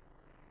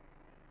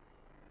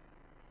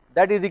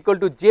 that is equal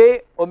to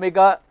j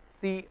omega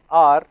c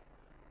R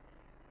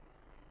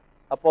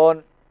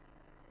upon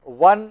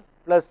 1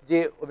 plus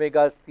j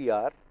omega c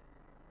R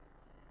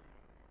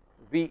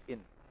V in.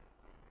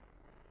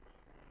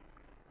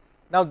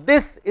 Now,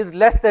 this is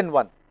less than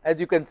 1, as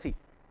you can see.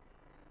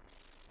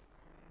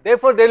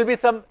 Therefore, there will be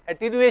some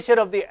attenuation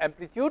of the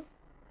amplitude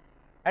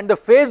and the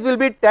phase will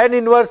be tan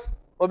inverse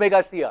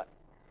omega c R.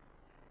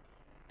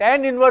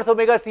 Tan inverse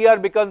omega c R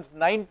becomes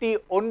 90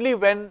 only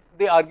when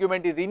the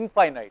argument is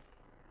infinite.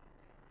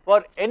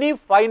 For any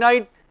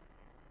finite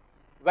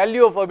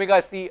value of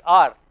omega c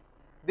R,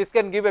 this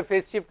can give a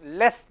phase shift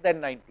less than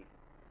 90.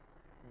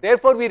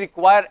 Therefore, we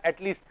require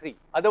at least 3,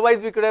 otherwise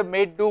we could have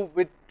made do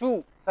with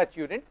 2 such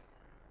units,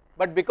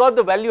 but because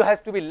the value has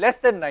to be less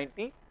than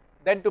 90,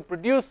 then to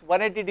produce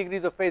 180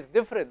 degrees of phase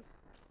difference,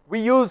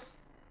 we use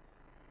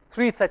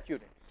 3 such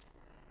units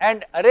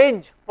and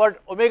arrange for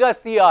omega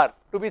c R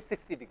to be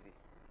 60 degrees.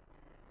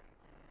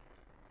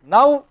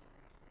 Now,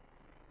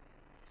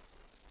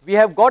 we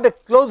have got a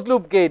closed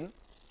loop gain,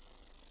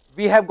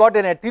 we have got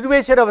an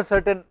attenuation of a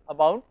certain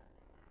amount,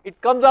 it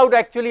comes out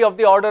actually of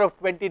the order of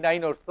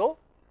 29 or so,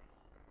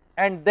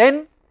 and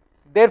then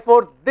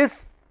therefore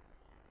this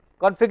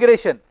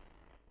configuration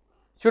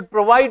should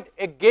provide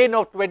a gain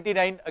of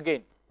 29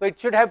 again. So, it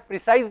should have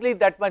precisely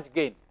that much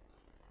gain.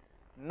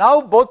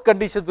 Now, both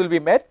conditions will be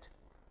met,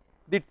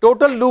 the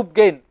total loop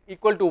gain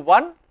equal to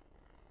 1,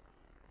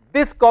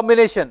 this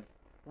combination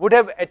would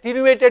have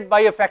attenuated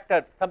by a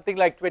factor something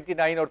like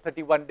 29 or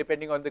 31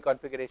 depending on the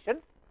configuration,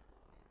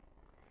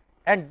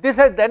 and this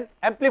has then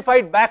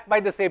amplified back by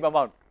the same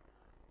amount.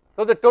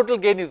 So, the total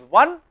gain is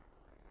 1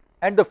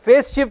 and the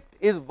phase shift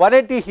is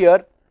 180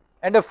 here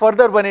and a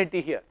further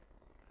 180 here.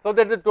 So,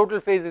 that the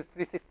total phase is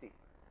 360.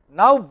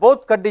 Now,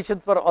 both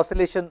conditions for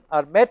oscillation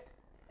are met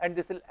and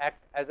this will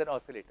act as an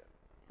oscillator.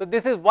 So,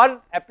 this is one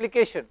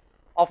application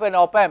of an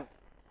op amp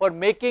for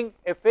making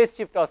a phase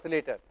shift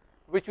oscillator,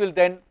 which will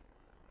then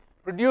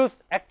produce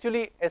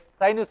actually a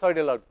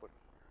sinusoidal output.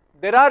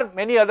 There are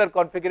many other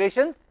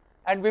configurations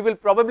and we will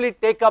probably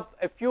take up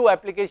a few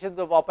applications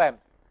of op amp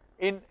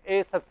in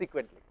a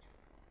subsequent lecture.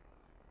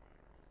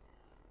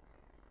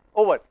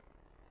 Over.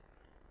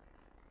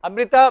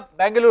 Amrita,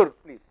 Bangalore,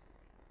 please.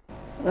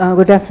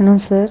 Good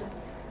afternoon, sir.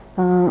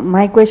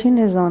 My question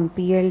is on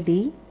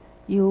PLD.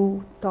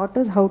 You taught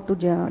us how to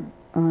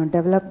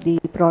develop the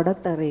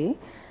product array,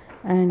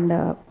 and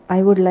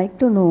I would like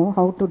to know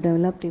how to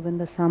develop even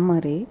the sum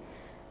array.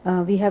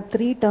 We have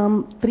three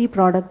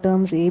product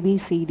terms A,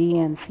 B, C, D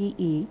and C,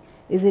 E.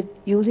 Is it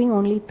using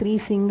only 3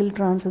 single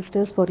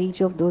transistors for each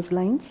of those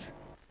lines?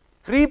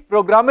 3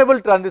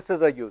 programmable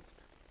transistors are used.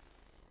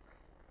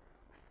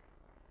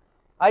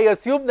 I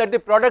assume that the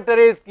product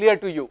array is clear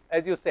to you,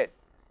 as you said.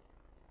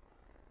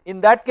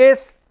 In that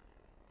case,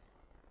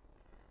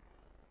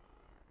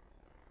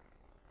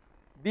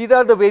 these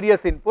are the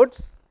various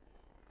inputs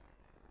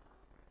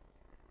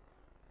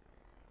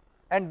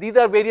and these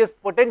are various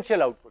potential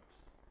outputs,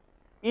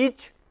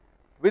 each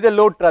with a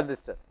load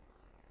transistor.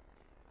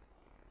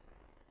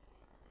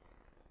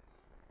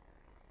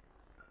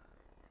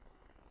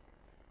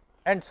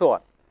 And so on,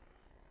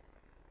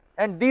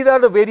 and these are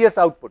the various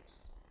outputs.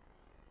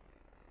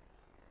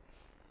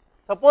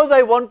 Suppose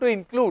I want to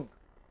include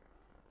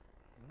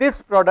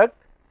this product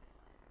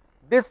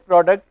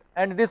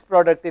and this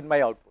product in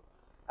my output.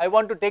 I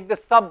want to take the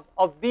sum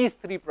of these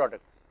 3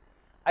 products.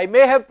 I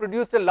may have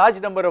produced a large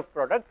number of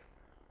products,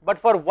 but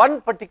for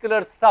one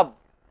particular sum,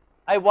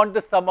 I want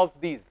the sum of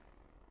these.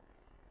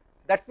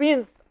 That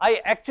means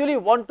I actually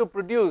want to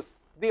produce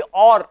the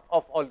OR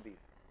of all these.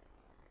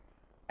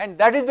 And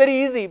that is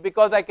very easy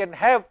because I can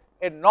have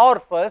a NOR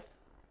first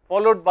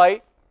followed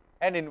by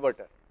an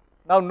inverter.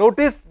 Now,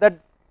 notice that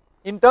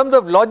in terms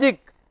of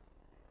logic,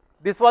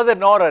 this was a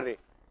NOR array.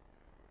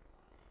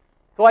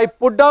 So, I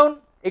put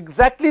down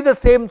exactly the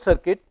same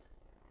circuit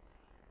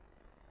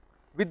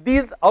with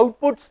these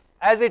outputs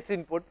as its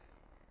inputs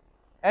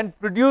and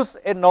produce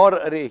a NOR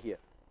array here.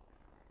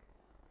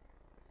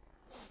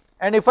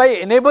 And if I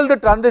enable the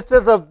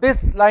transistors of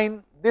this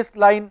line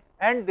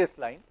and this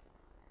line,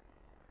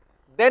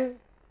 then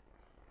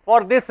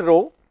for this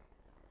row,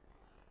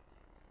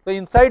 so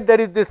inside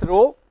there is this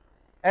row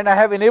and I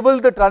have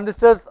enabled the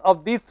transistors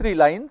of these 3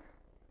 lines,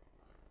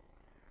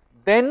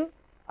 then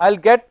I will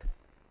get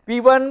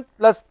P1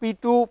 plus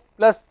P2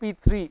 plus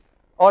P3,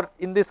 or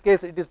in this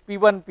case it is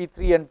P1,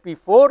 P3 and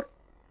P4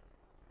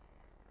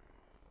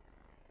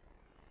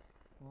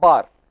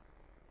 bar.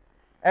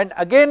 And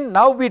again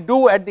now we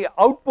do at the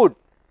output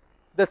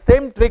the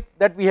same trick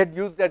that we had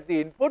used at the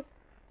input.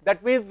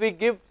 That means we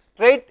give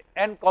straight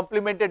and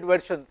complemented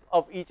versions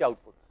of each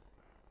output.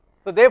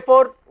 So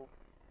therefore,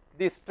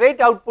 the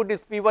straight output is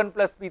P1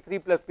 plus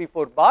P3 plus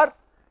P4 bar,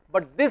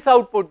 but this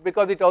output,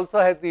 because it also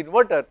has the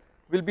inverter,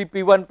 will be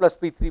P1 plus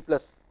P3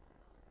 plus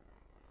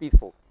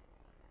P4.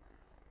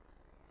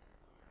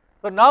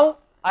 So now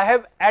I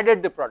have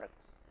added the products.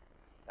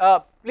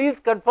 Please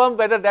confirm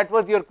whether that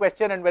was your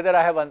question and whether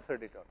I have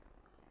answered it or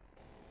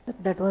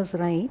not. That was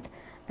right.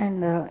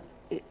 And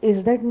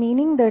is that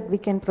meaning that we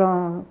can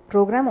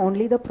program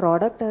only the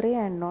product array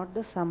and not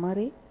the sum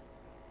array?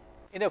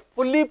 In a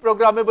fully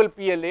programmable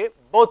PLA,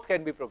 both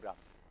can be programmed.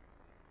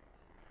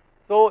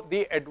 So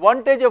the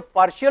advantage of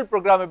partial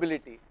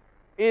programmability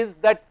is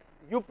that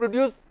you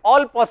produce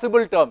all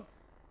possible terms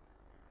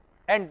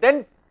and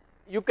then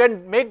you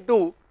can make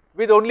do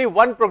with only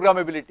one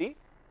programmability.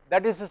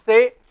 That is to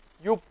say,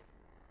 you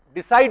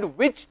decide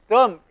which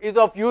term is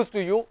of use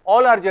to you,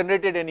 all are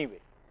generated anyway.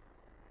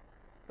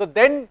 So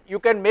then you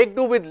can make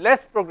do with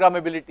less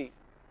programmability,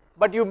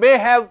 but you may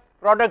have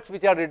products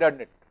which are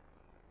redundant.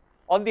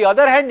 On the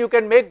other hand, you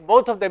can make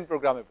both of them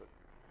programmable.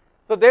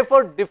 So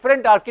therefore,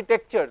 different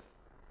architectures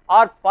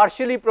are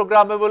partially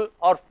programmable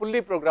or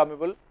fully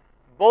programmable,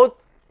 both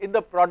in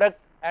the product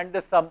and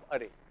the sum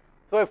array.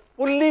 So a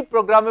fully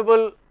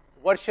programmable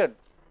version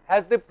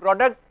has the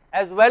product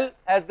as well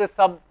as the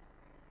sum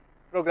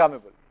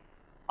programmable.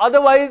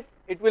 Otherwise,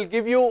 it will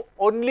give you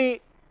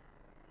only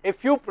a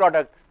few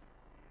products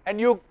and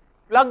you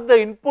plug the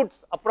inputs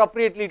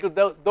appropriately to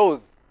those,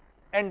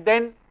 and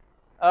then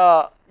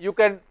you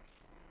can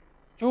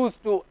choose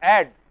to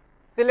add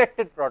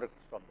selected products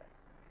from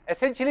that.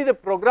 Essentially the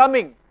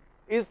programming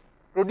is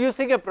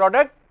producing a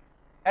product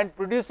and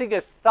producing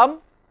a sum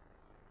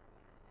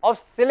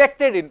of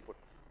selected inputs.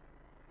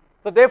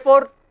 So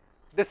therefore,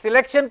 the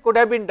selection could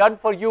have been done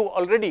for you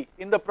already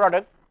in the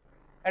product,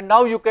 and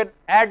now you can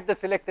add the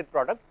selected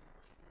product,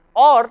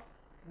 or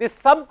this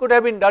sum could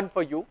have been done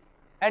for you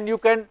and you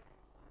can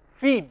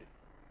feed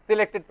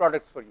selected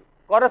products for you.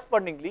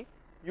 Correspondingly,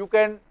 you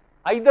can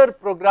either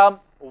program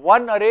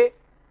one array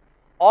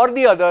or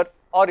the other,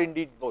 or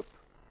indeed both.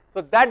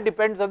 So that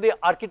depends on the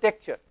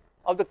architecture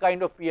of the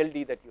kind of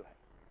PLD that you have.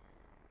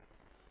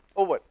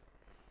 Over.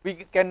 We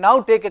can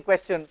now take a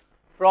question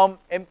from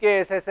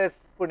MKSSS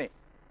Pune.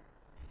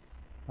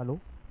 Hello,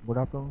 good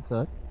afternoon,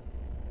 sir.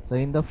 So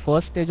in the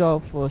first stage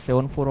of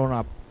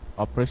 741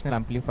 operational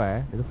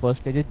amplifier, the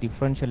first stage is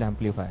differential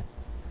amplifier.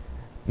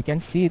 We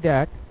can see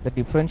that the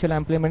differential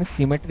amplifier is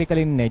symmetrical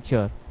in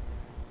nature.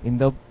 In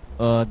the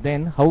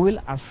then how will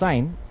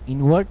assign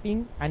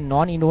inverting and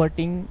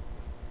non-inverting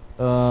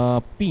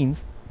pins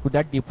to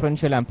that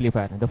differential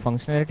amplifier? The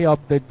functionality of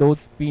those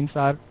pins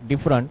are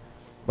different,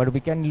 but we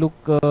can look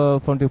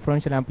from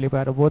differential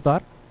amplifier, both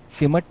are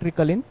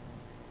symmetrical in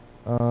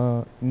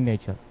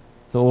nature.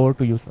 So over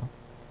to you, sir.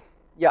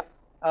 Yeah,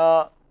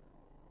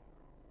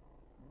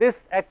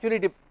 this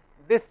actually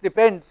this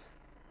depends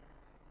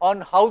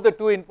on how the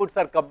two inputs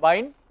are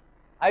combined.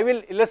 I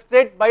will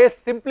illustrate by a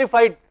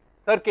simplified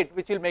circuit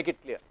which will make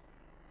it clear.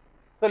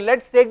 So let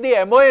us take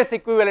the MOS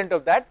equivalent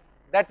of that.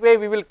 That way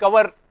we will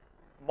cover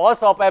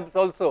MOS op amps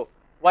also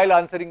while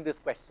answering this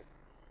question.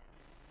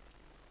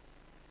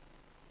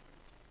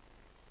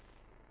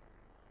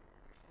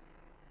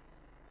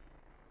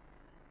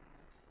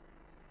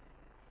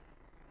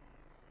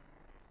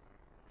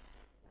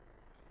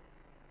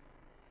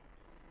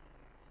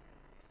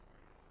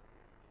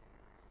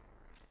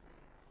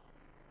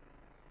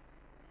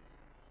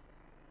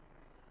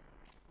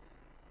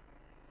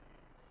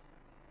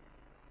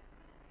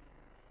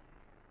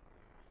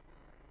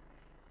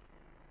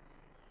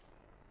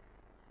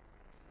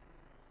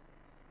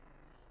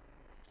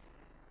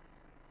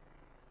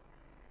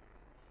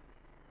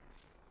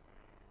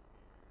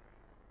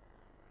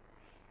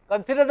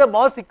 Consider the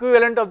MOS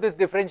equivalent of this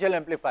differential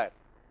amplifier.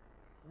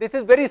 This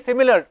is very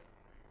similar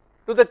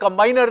to the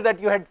combiner that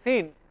you had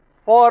seen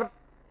for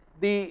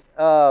the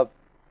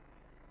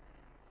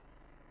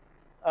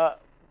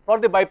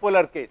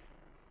bipolar case.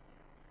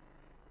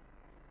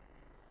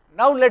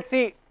 Now let us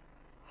see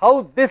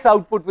how this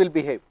output will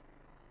behave.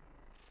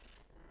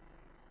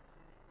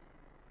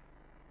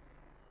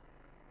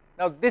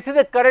 Now this is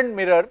a current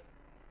mirror,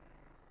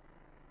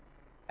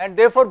 and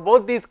therefore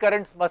both these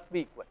currents must be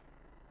equal.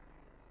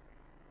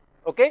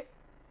 Okay.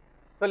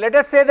 So let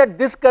us say that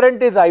this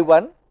current is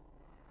I1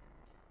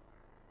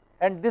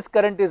 and this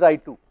current is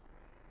I2.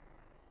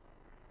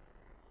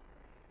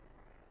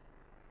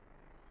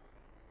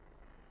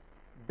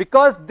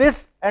 Because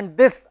this and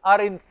this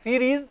are in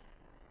series,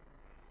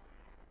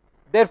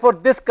 therefore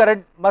this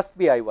current must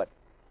be I1.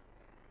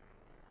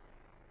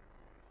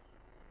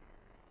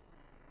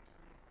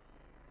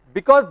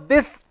 Because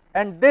this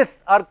and this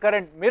are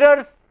current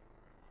mirrors,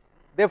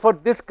 therefore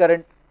this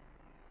current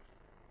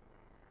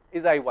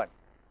is I1.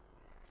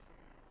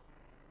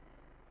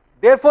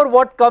 Therefore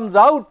what comes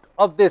out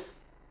of this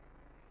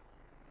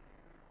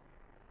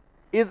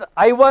is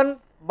I1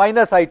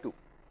 minus I2.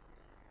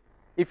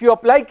 If you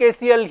apply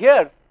KCL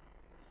here,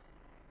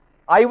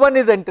 I1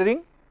 is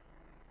entering,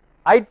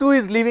 I2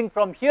 is leaving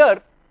from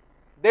here,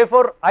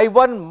 therefore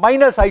I1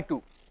 minus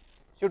I2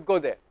 should go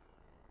there.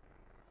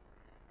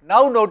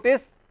 Now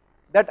notice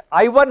that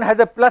I1 has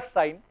a plus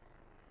sign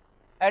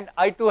and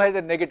I2 has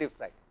a negative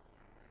sign.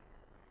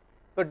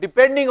 So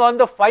depending on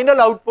the final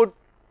output,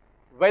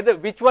 whether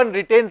which one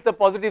retains the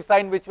positive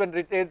sign, which one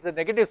retains the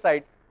negative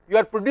sign, you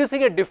are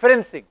producing a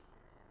differencing,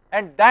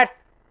 and that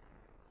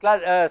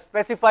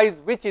specifies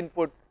which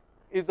input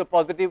is the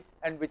positive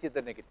and which is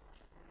the negative.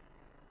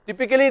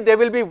 Typically there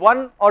will be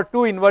one or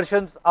two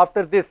inversions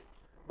after this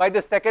by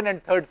the second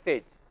and third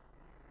stage.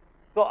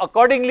 So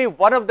accordingly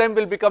one of them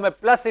will become a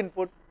plus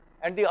input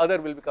and the other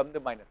will become the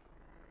minus.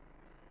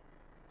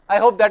 I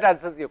hope that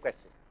answers your question.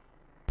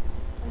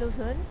 Hello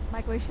sir,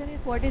 my question is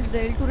what is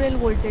rail to rail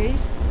voltage,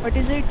 what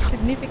is its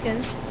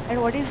significance,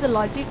 and what is the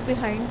logic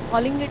behind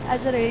calling it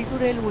as a rail to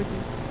rail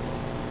voltage?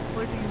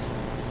 What do you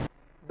say?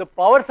 The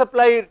power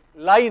supply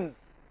lines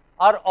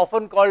are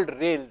often called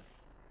rails.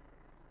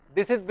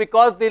 This is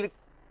because the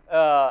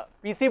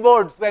PC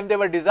boards, when they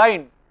were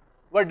designed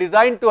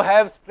to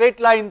have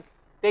straight lines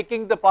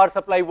taking the power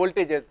supply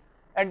voltages,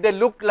 and they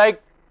look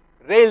like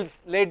rails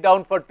laid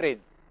down for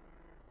trains.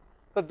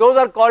 So those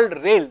are called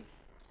rails.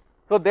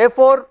 So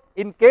therefore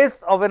in case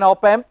of an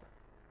op amp,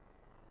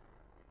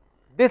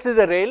 this is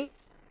a rail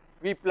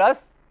V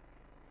plus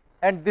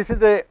and this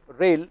is a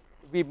rail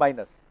V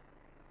minus.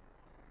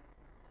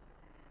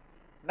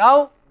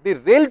 Now the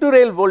rail to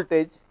rail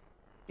voltage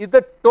is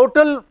the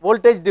total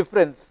voltage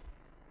difference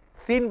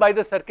seen by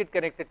the circuit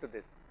connected to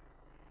this.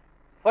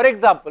 For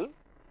example,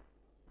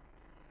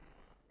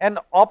 an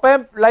op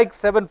amp like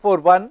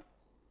 741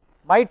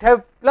 might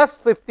have plus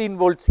 15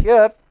 volts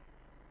here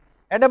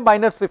and a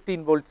minus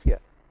 15 volts here.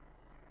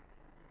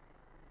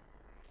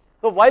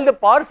 So, while the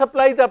power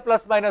supplies are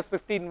plus minus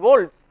 15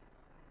 volts,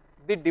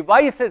 the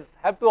devices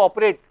have to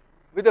operate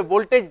with a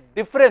voltage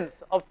difference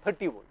of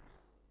 30 volts.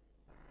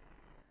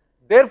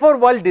 Therefore,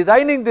 while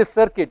designing this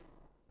circuit,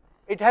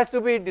 it has to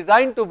be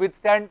designed to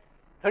withstand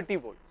 30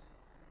 volts.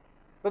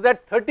 So,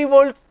 that 30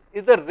 volts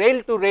is the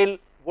rail to rail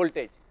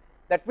voltage.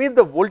 That means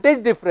the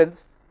voltage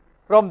difference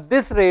from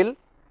this rail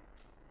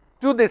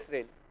to this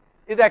rail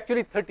is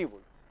actually 30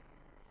 volts.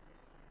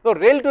 So,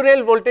 rail to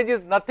rail voltage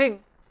is nothing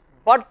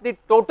but the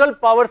total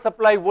power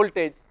supply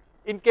voltage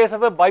in case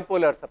of a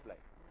bipolar supply.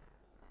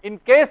 In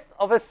case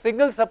of a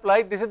single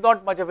supply, this is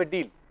not much of a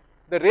deal.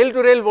 The rail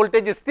to rail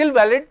voltage is still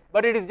valid,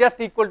 but it is just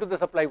equal to the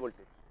supply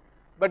voltage.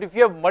 But if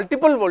you have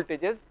multiple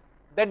voltages,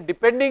 then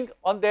depending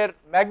on their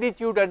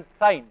magnitude and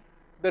sign,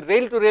 the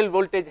rail to rail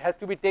voltage has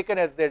to be taken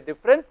as their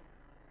difference,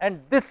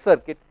 and this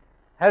circuit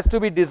has to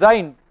be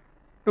designed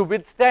to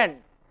withstand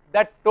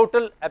that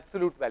total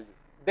absolute value.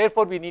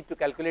 Therefore, we need to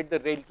calculate the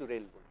rail to rail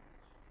voltage.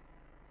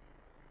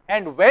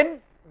 And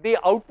when the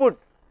output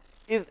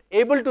is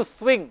able to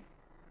swing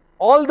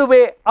all the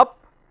way up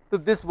to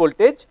this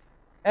voltage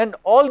and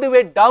all the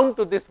way down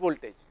to this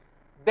voltage,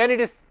 then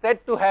it is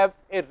said to have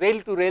a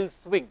rail to rail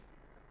swing.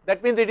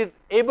 That means it is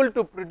able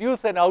to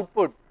produce an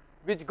output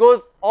which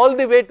goes all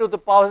the way to the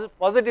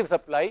positive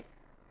supply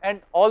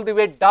and all the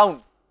way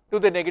down to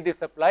the negative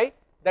supply.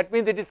 That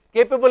means it is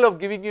capable of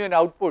giving you an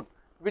output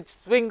which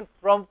swings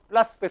from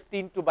plus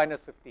 15 to minus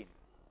 15.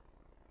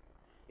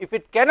 If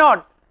it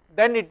cannot,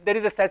 then there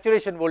is a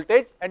saturation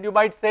voltage, and you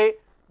might say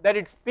that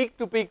its peak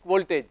to peak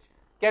voltage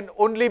can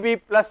only be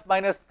plus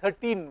minus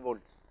 13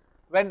 volts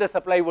when the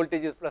supply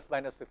voltage is plus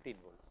minus 15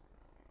 volts.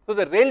 So,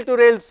 the rail to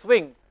rail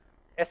swing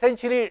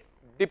essentially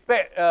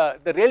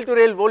the rail to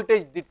rail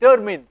voltage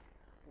determines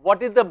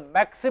what is the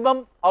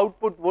maximum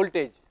output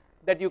voltage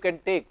that you can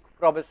take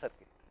from a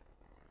circuit.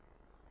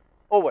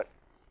 Over.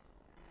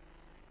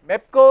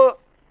 MEPCO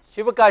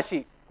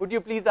Shivakashi, could you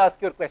please ask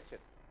your question?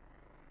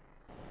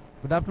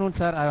 Good afternoon,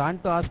 sir. I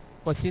want to ask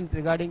question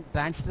regarding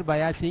transistor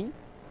biasing.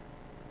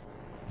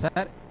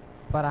 Sir,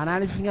 for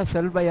analyzing a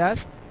cell bias,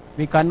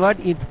 we convert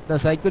the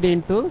circuit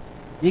into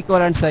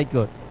equivalent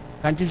circuit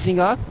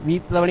consisting of V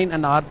Thevenin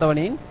and R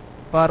Thevenin.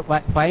 For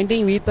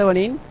finding V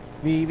Thevenin,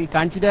 we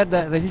consider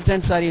the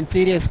resistance are in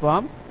series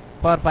form.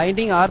 For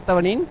finding R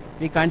Thevenin,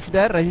 we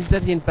consider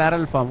resistors in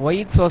parallel form. Why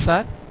it so,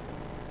 sir?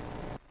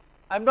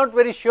 I am not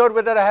very sure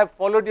whether I have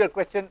followed your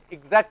question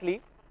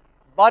exactly,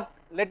 but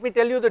let me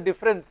tell you the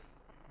difference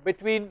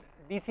between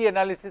DC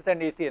analysis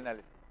and AC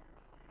analysis.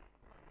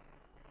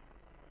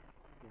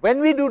 When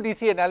we do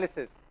DC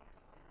analysis,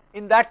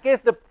 in that case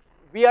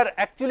we are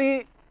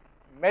actually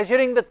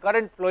measuring the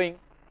current flowing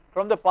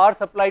from the power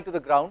supply to the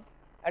ground,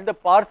 and the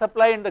power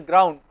supply and the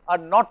ground are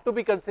not to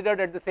be considered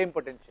at the same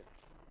potential.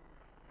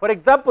 For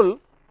example,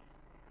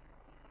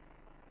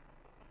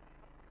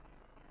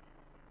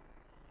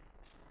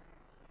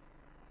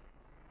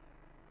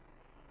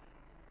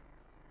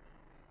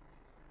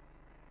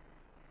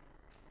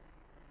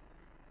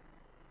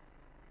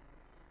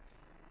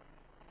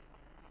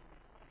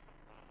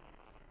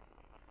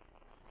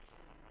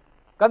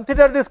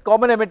 consider this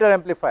common emitter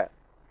amplifier.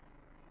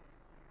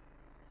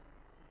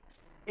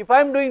 If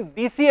I am doing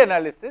DC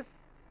analysis,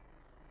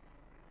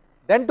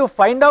 then to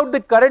find out the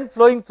current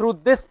flowing through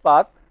this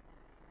path,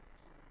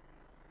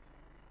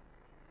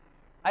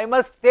 I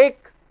must take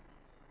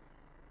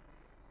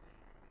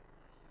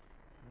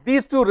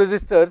these two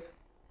resistors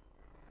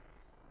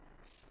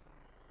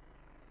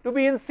to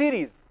be in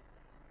series,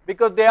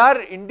 because they are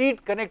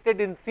indeed connected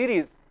in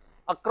series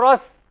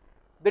across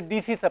the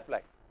DC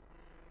supply.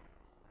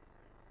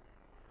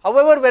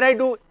 However, when I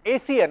do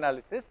AC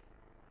analysis,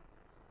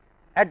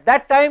 at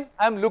that time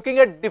I am looking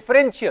at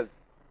differentials.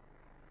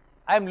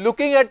 I am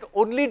looking at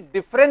only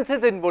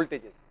differences in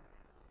voltages,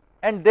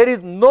 and there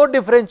is no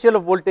differential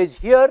of voltage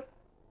here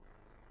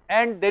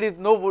and there is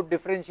no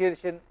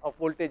differentiation of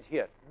voltage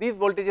here. These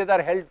voltages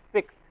are held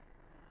fixed.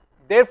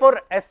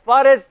 Therefore, as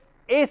far as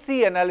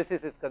AC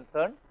analysis is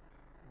concerned,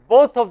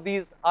 both of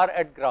these are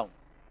at ground.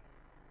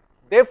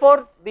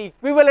 Therefore, the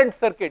equivalent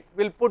circuit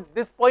will put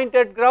this point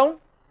at ground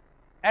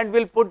and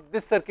will put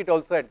this circuit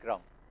also at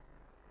ground.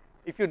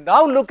 If you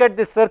now look at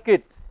this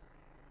circuit,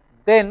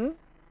 then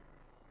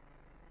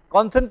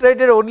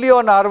concentrated only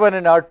on R1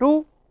 and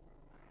R2,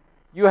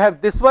 you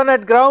have this one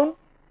at ground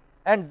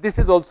and this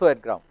is also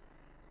at ground.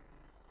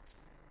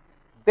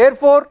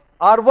 Therefore,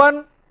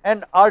 R1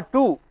 and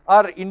R2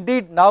 are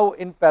indeed now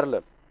in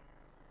parallel,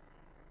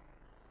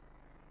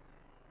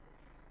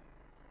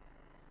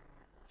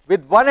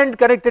 with one end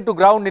connected to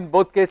ground in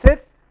both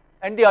cases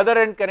and the other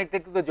end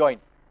connected to the joint.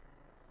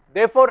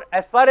 Therefore,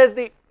 as far as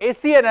the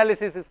AC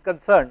analysis is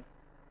concerned,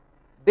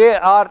 they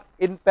are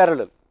in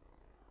parallel,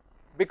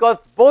 because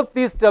both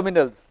these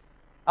terminals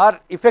are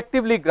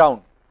effectively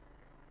ground.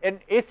 An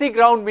AC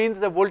ground means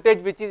the voltage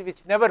which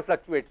never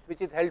fluctuates,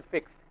 which is held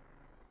fixed.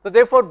 So,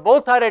 therefore,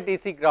 both are at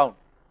AC ground.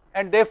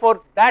 and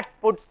therefore that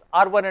puts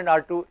R1 and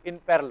R2 in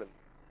parallel.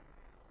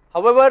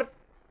 However,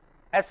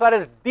 as far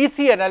as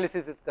DC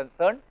analysis is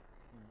concerned,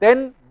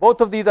 then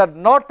both of these are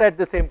not at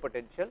the same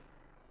potential,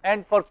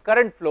 and for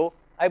current flow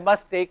I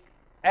must take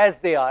as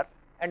they are,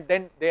 and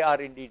then they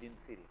are indeed in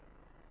series.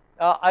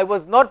 I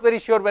was not very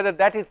sure whether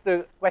that is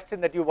the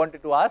question that you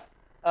wanted to ask,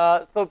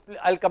 so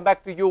I will come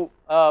back to you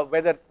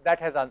whether that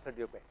has answered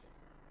your question.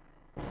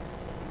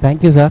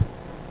 Thank you, sir.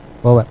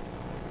 Over.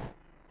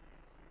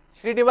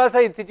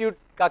 Srinivasa Institute,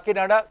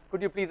 Kakinada,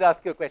 could you please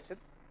ask your question?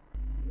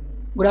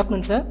 Good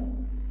afternoon, sir.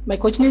 My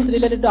question is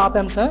related to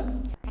op-amp, sir.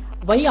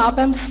 Why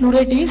op-amp slew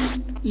rate is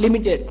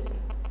limited?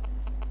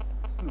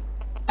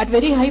 At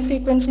very high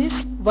frequencies,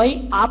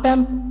 why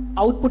op-amp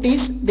output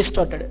is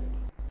distorted?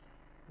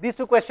 These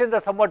two questions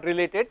are somewhat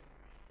related.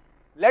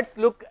 Let us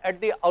look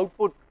at the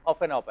output of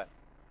an op-amp.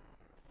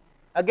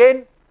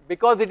 Again,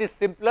 because it is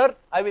simpler,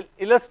 I will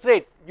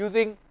illustrate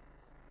using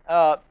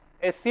a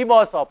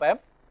CMOS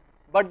op-amp,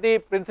 but the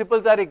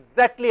principles are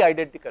exactly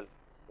identical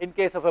in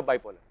case of a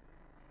bipolar.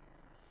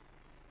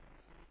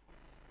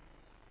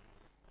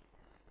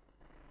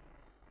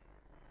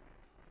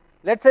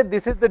 Let us say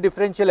this is the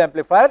differential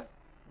amplifier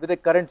with a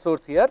current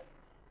source here.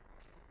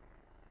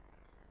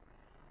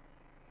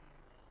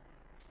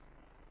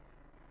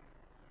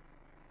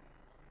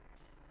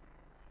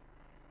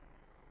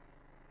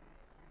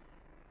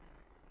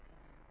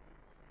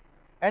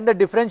 And the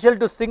differential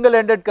to single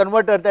ended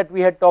converter that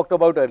we had talked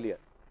about earlier.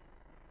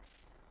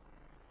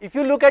 If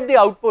you look at the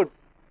output,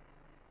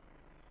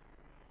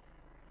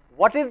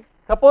 what is,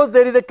 suppose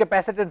there is a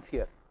capacitance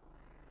here.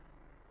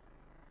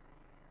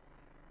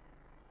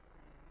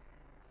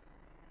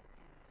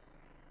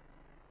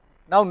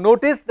 Now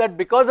notice that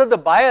because of the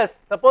bias,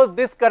 suppose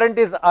this current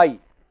is I.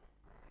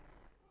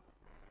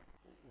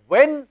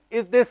 When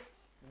is this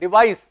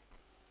device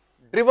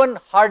driven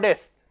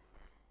hardest?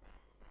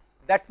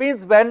 That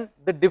means when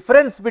the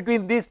difference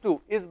between these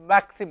two is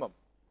maximum.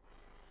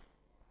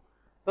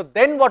 So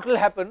then what will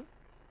happen,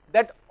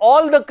 that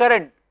all the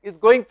current is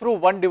going through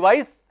one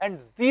device and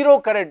zero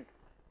current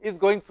is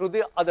going through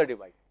the other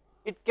device.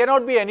 It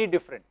cannot be any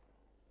different.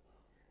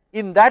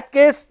 In that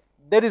case,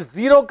 there is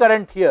zero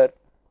current here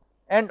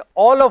and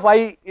all of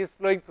I is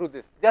flowing through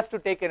this, just to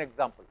take an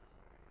example.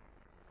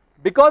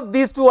 Because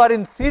these two are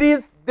in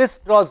series, this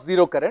draws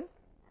zero current,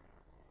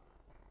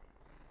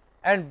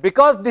 and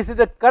because this is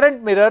a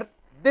current mirror,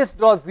 this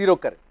draws zero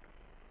current.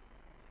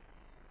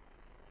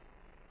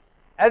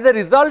 As a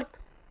result,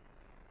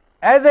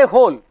 as a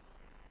whole,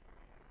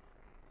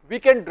 we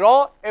can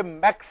draw a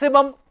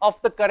maximum of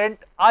the current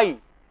I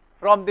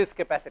from this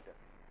capacitor.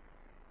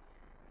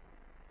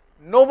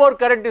 No more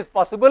current is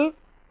possible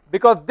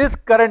because this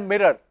current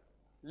mirror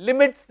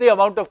limits the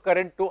amount of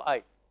current to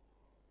I.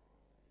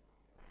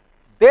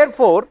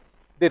 Therefore,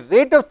 the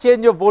rate of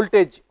change of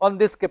voltage on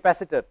this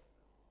capacitor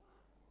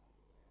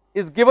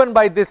is given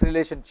by this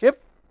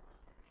relationship,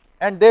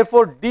 and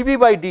therefore dV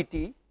by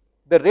dt,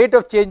 the rate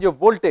of change of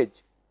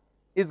voltage,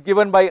 is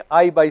given by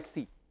I by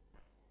C,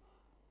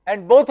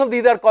 and both of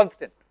these are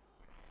constant.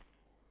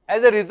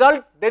 As a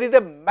result, there is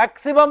a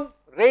maximum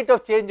rate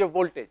of change of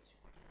voltage.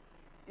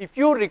 If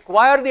you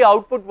require the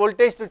output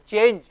voltage to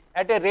change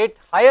at a rate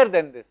higher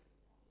than this,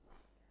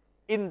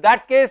 in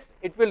that case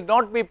it will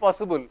not be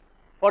possible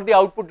for the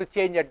output to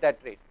change at that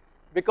rate,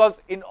 because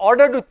in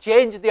order to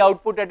change the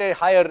output at a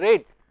higher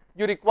rate,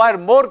 you require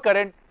more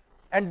current,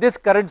 and this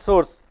current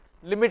source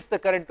limits the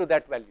current to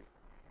that value.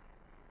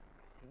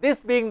 This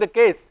being the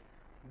case,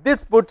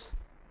 this puts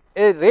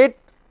a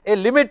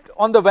limit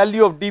on the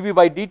value of dV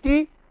by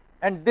dt,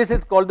 and this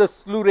is called the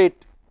slew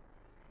rate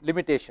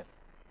limitation.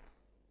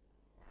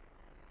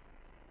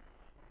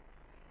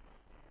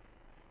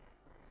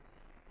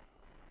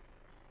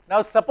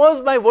 Now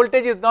suppose my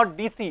voltage is not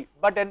DC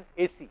but an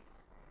AC.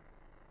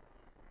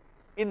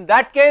 In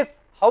that case,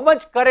 how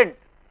much current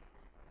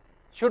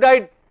should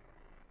I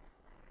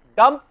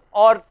dump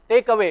or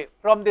take away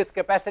from this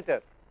capacitor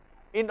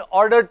in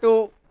order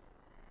to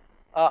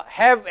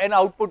have an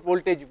output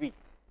voltage V?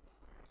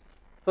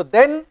 So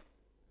then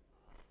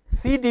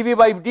C dV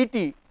by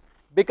dt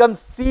becomes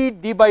C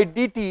d by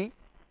dt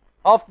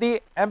of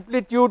the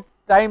amplitude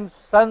times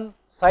sun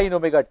sin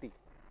omega t.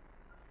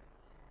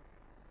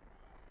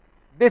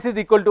 This is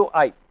equal to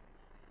I.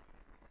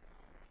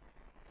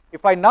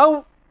 If I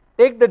now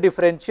take the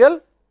differential,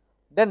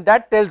 then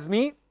that tells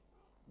me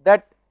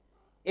that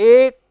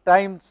A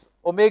times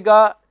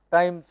omega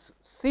times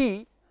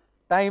C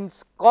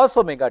times cos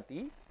omega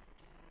t,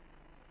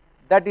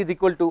 that is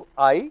equal to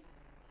I,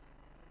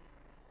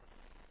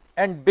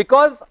 and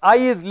because I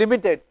is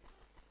limited,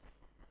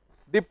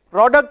 the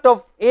product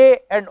of A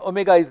and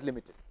omega is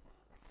limited.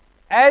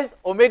 As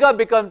omega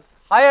becomes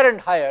higher and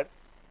higher,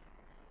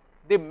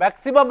 the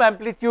maximum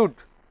amplitude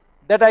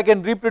that I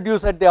can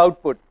reproduce at the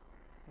output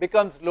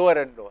becomes lower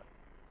and lower.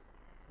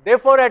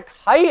 Therefore, at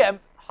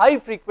high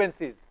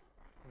frequencies,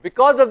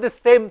 because of the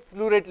same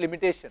slew rate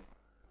limitation,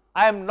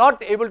 I am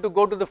not able to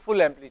go to the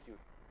full amplitude,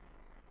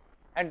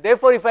 and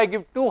therefore if I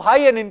give too high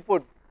an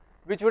input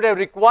which would have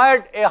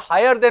required a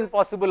higher than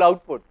possible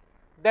output,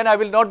 then I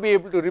will not be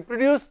able to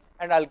reproduce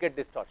and I will get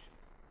distortion.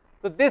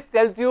 So, this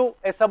tells you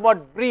a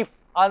somewhat brief,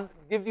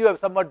 gives you a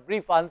somewhat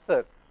brief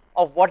answer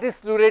of what is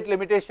slew rate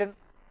limitation,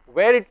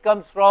 where it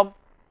comes from,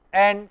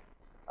 and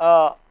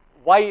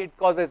why it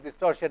causes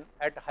distortion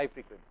at high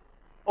frequency.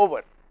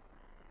 Over.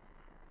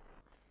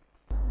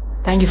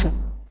 Thank you, sir.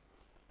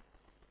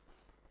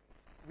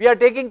 We are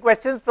taking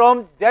questions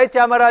from Jai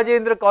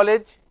Chamarajendra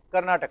College,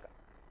 Karnataka.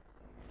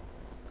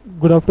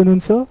 Good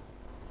afternoon, sir.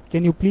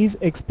 Can you please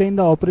explain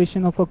the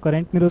operation of a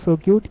current mirror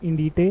circuit in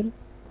detail?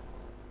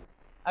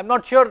 I am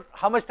not sure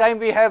how much time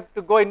we have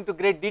to go into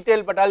great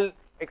detail, but I will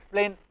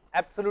explain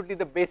absolutely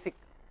the basic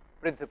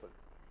principle.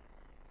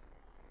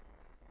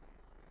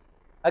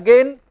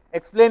 Again,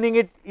 explaining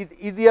it is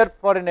easier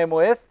for an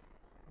MOS,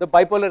 the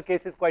bipolar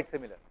case is quite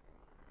similar.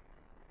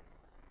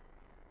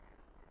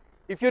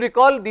 If you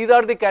recall, these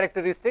are the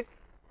characteristics,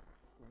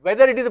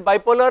 whether it is a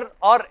bipolar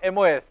or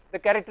MOS, the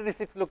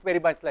characteristics look very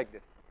much like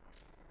this.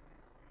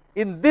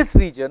 In this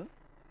region,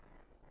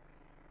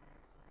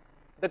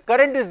 the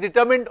current is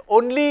determined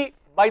only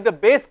by the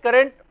base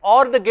current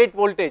or the gate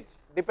voltage,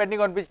 depending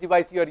on which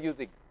device you are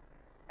using,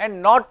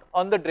 and not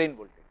on the drain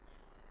voltage.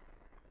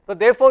 So,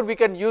 therefore, we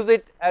can use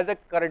it as a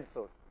current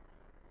source.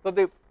 So,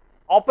 the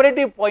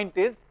operative point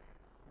is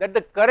that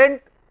the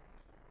current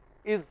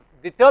is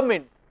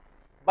determined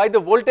by the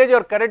voltage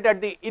or current at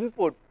the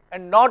input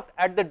and not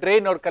at the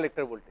drain or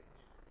collector voltage.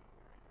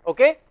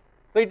 Okay?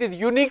 So, it is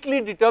uniquely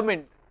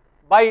determined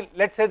by,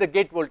 let us say, the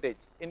gate voltage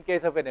in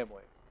case of an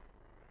MOS.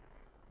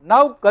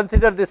 Now,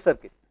 consider this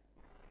circuit.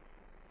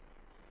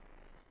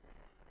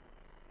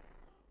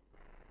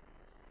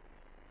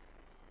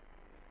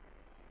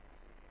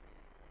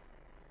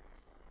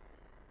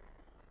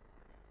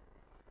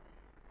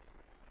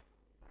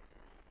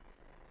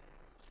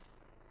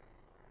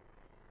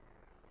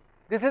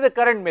 This is a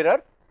current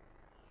mirror,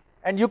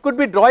 and you could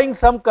be drawing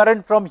some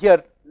current from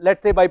here, let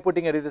us say by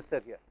putting a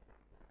resistor here.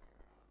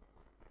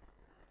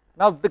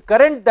 Now, the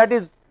current that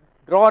is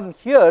drawn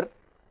here,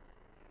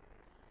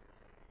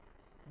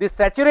 the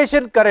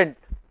saturation current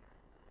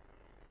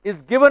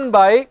is given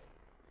by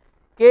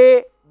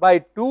K by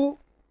 2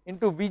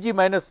 into Vg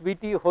minus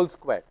Vt whole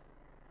square.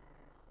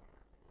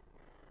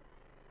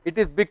 It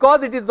is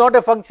because it is not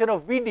a function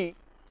of Vd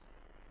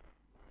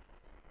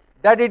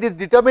that it is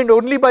determined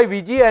only by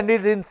Vg and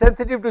is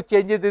insensitive to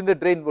changes in the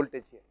drain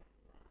voltage here.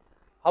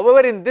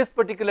 However, in this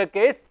particular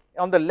case,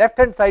 on the left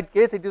hand side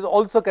case, it is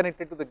also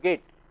connected to the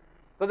gate.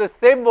 So, the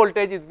same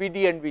voltage is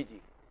Vd and Vg.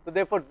 So,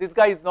 therefore, this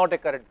guy is not a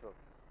current source.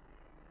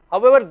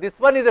 However, this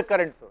one is a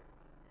current source.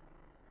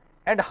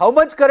 And how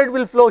much current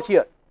will flow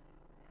here?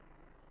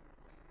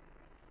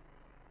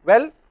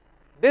 Well,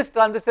 this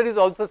transistor is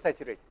also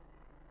saturated.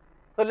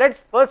 So, let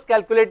us first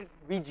calculate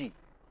Vg.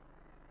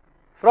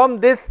 From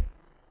this,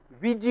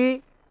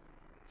 Vg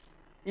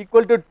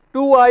equal to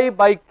 2I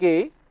by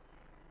K,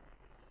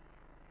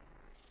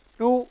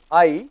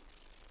 2I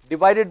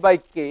divided by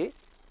K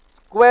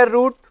square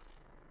root,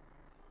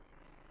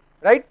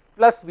 right,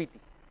 plus Vt.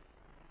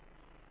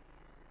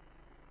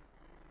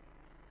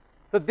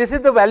 So, this is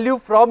the value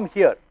from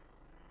here,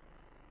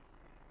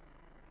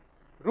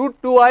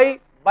 root 2I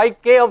by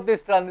K of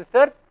this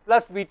transistor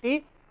plus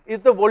Vt is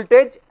the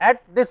voltage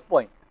at this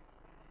point.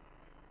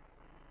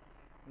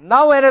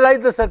 Now, analyze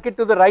the circuit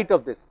to the right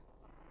of this.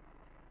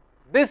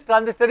 This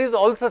transistor is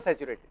also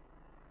saturated.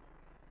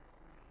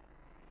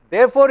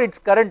 Therefore, its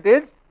current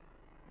is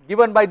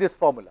given by this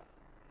formula,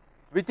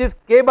 which is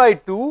K by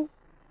 2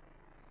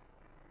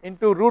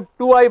 into root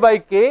 2I by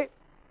K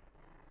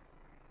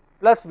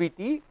plus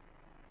Vt,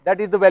 that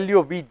is the value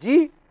of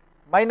Vg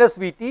minus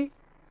Vt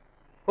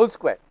whole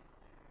square.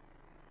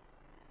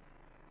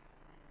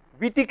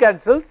 Vt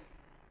cancels,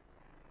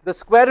 the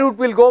square root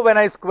will go when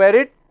I square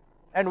it,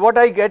 and what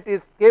I get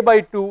is K by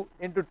 2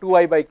 into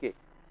 2I by K,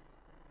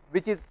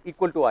 which is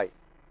equal to I.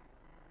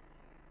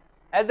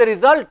 As a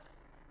result,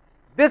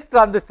 this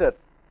transistor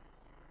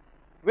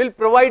will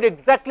provide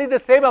exactly the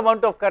same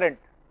amount of current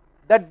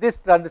that this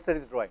transistor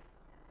is drawing.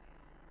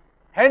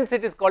 Hence,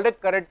 it is called a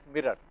current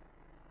mirror.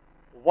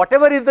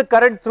 Whatever is the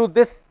current through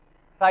this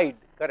side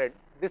current,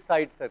 this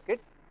side circuit,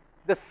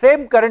 the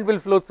same current will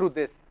flow through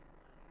this,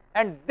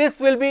 and this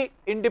will be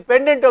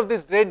independent of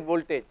this drain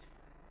voltage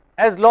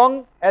as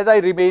long as I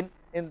remain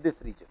in this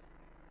region,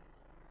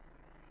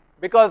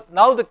 because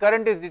now the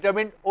current is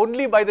determined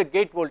only by the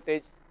gate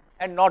voltage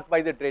and not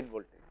by the drain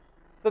voltage.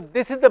 So,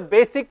 this is the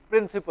basic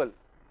principle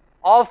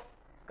of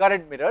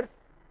current mirrors.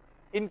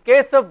 In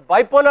case of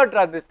bipolar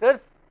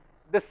transistors,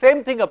 the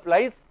same thing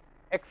applies,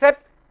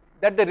 except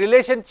that the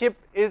relationship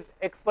is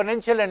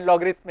exponential and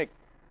logarithmic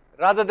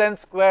rather than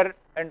square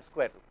and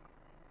square root.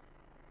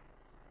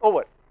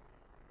 Over.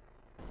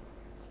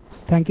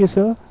 Thank you,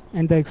 sir,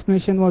 and the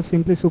explanation was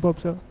simply superb,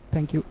 sir.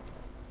 Thank you.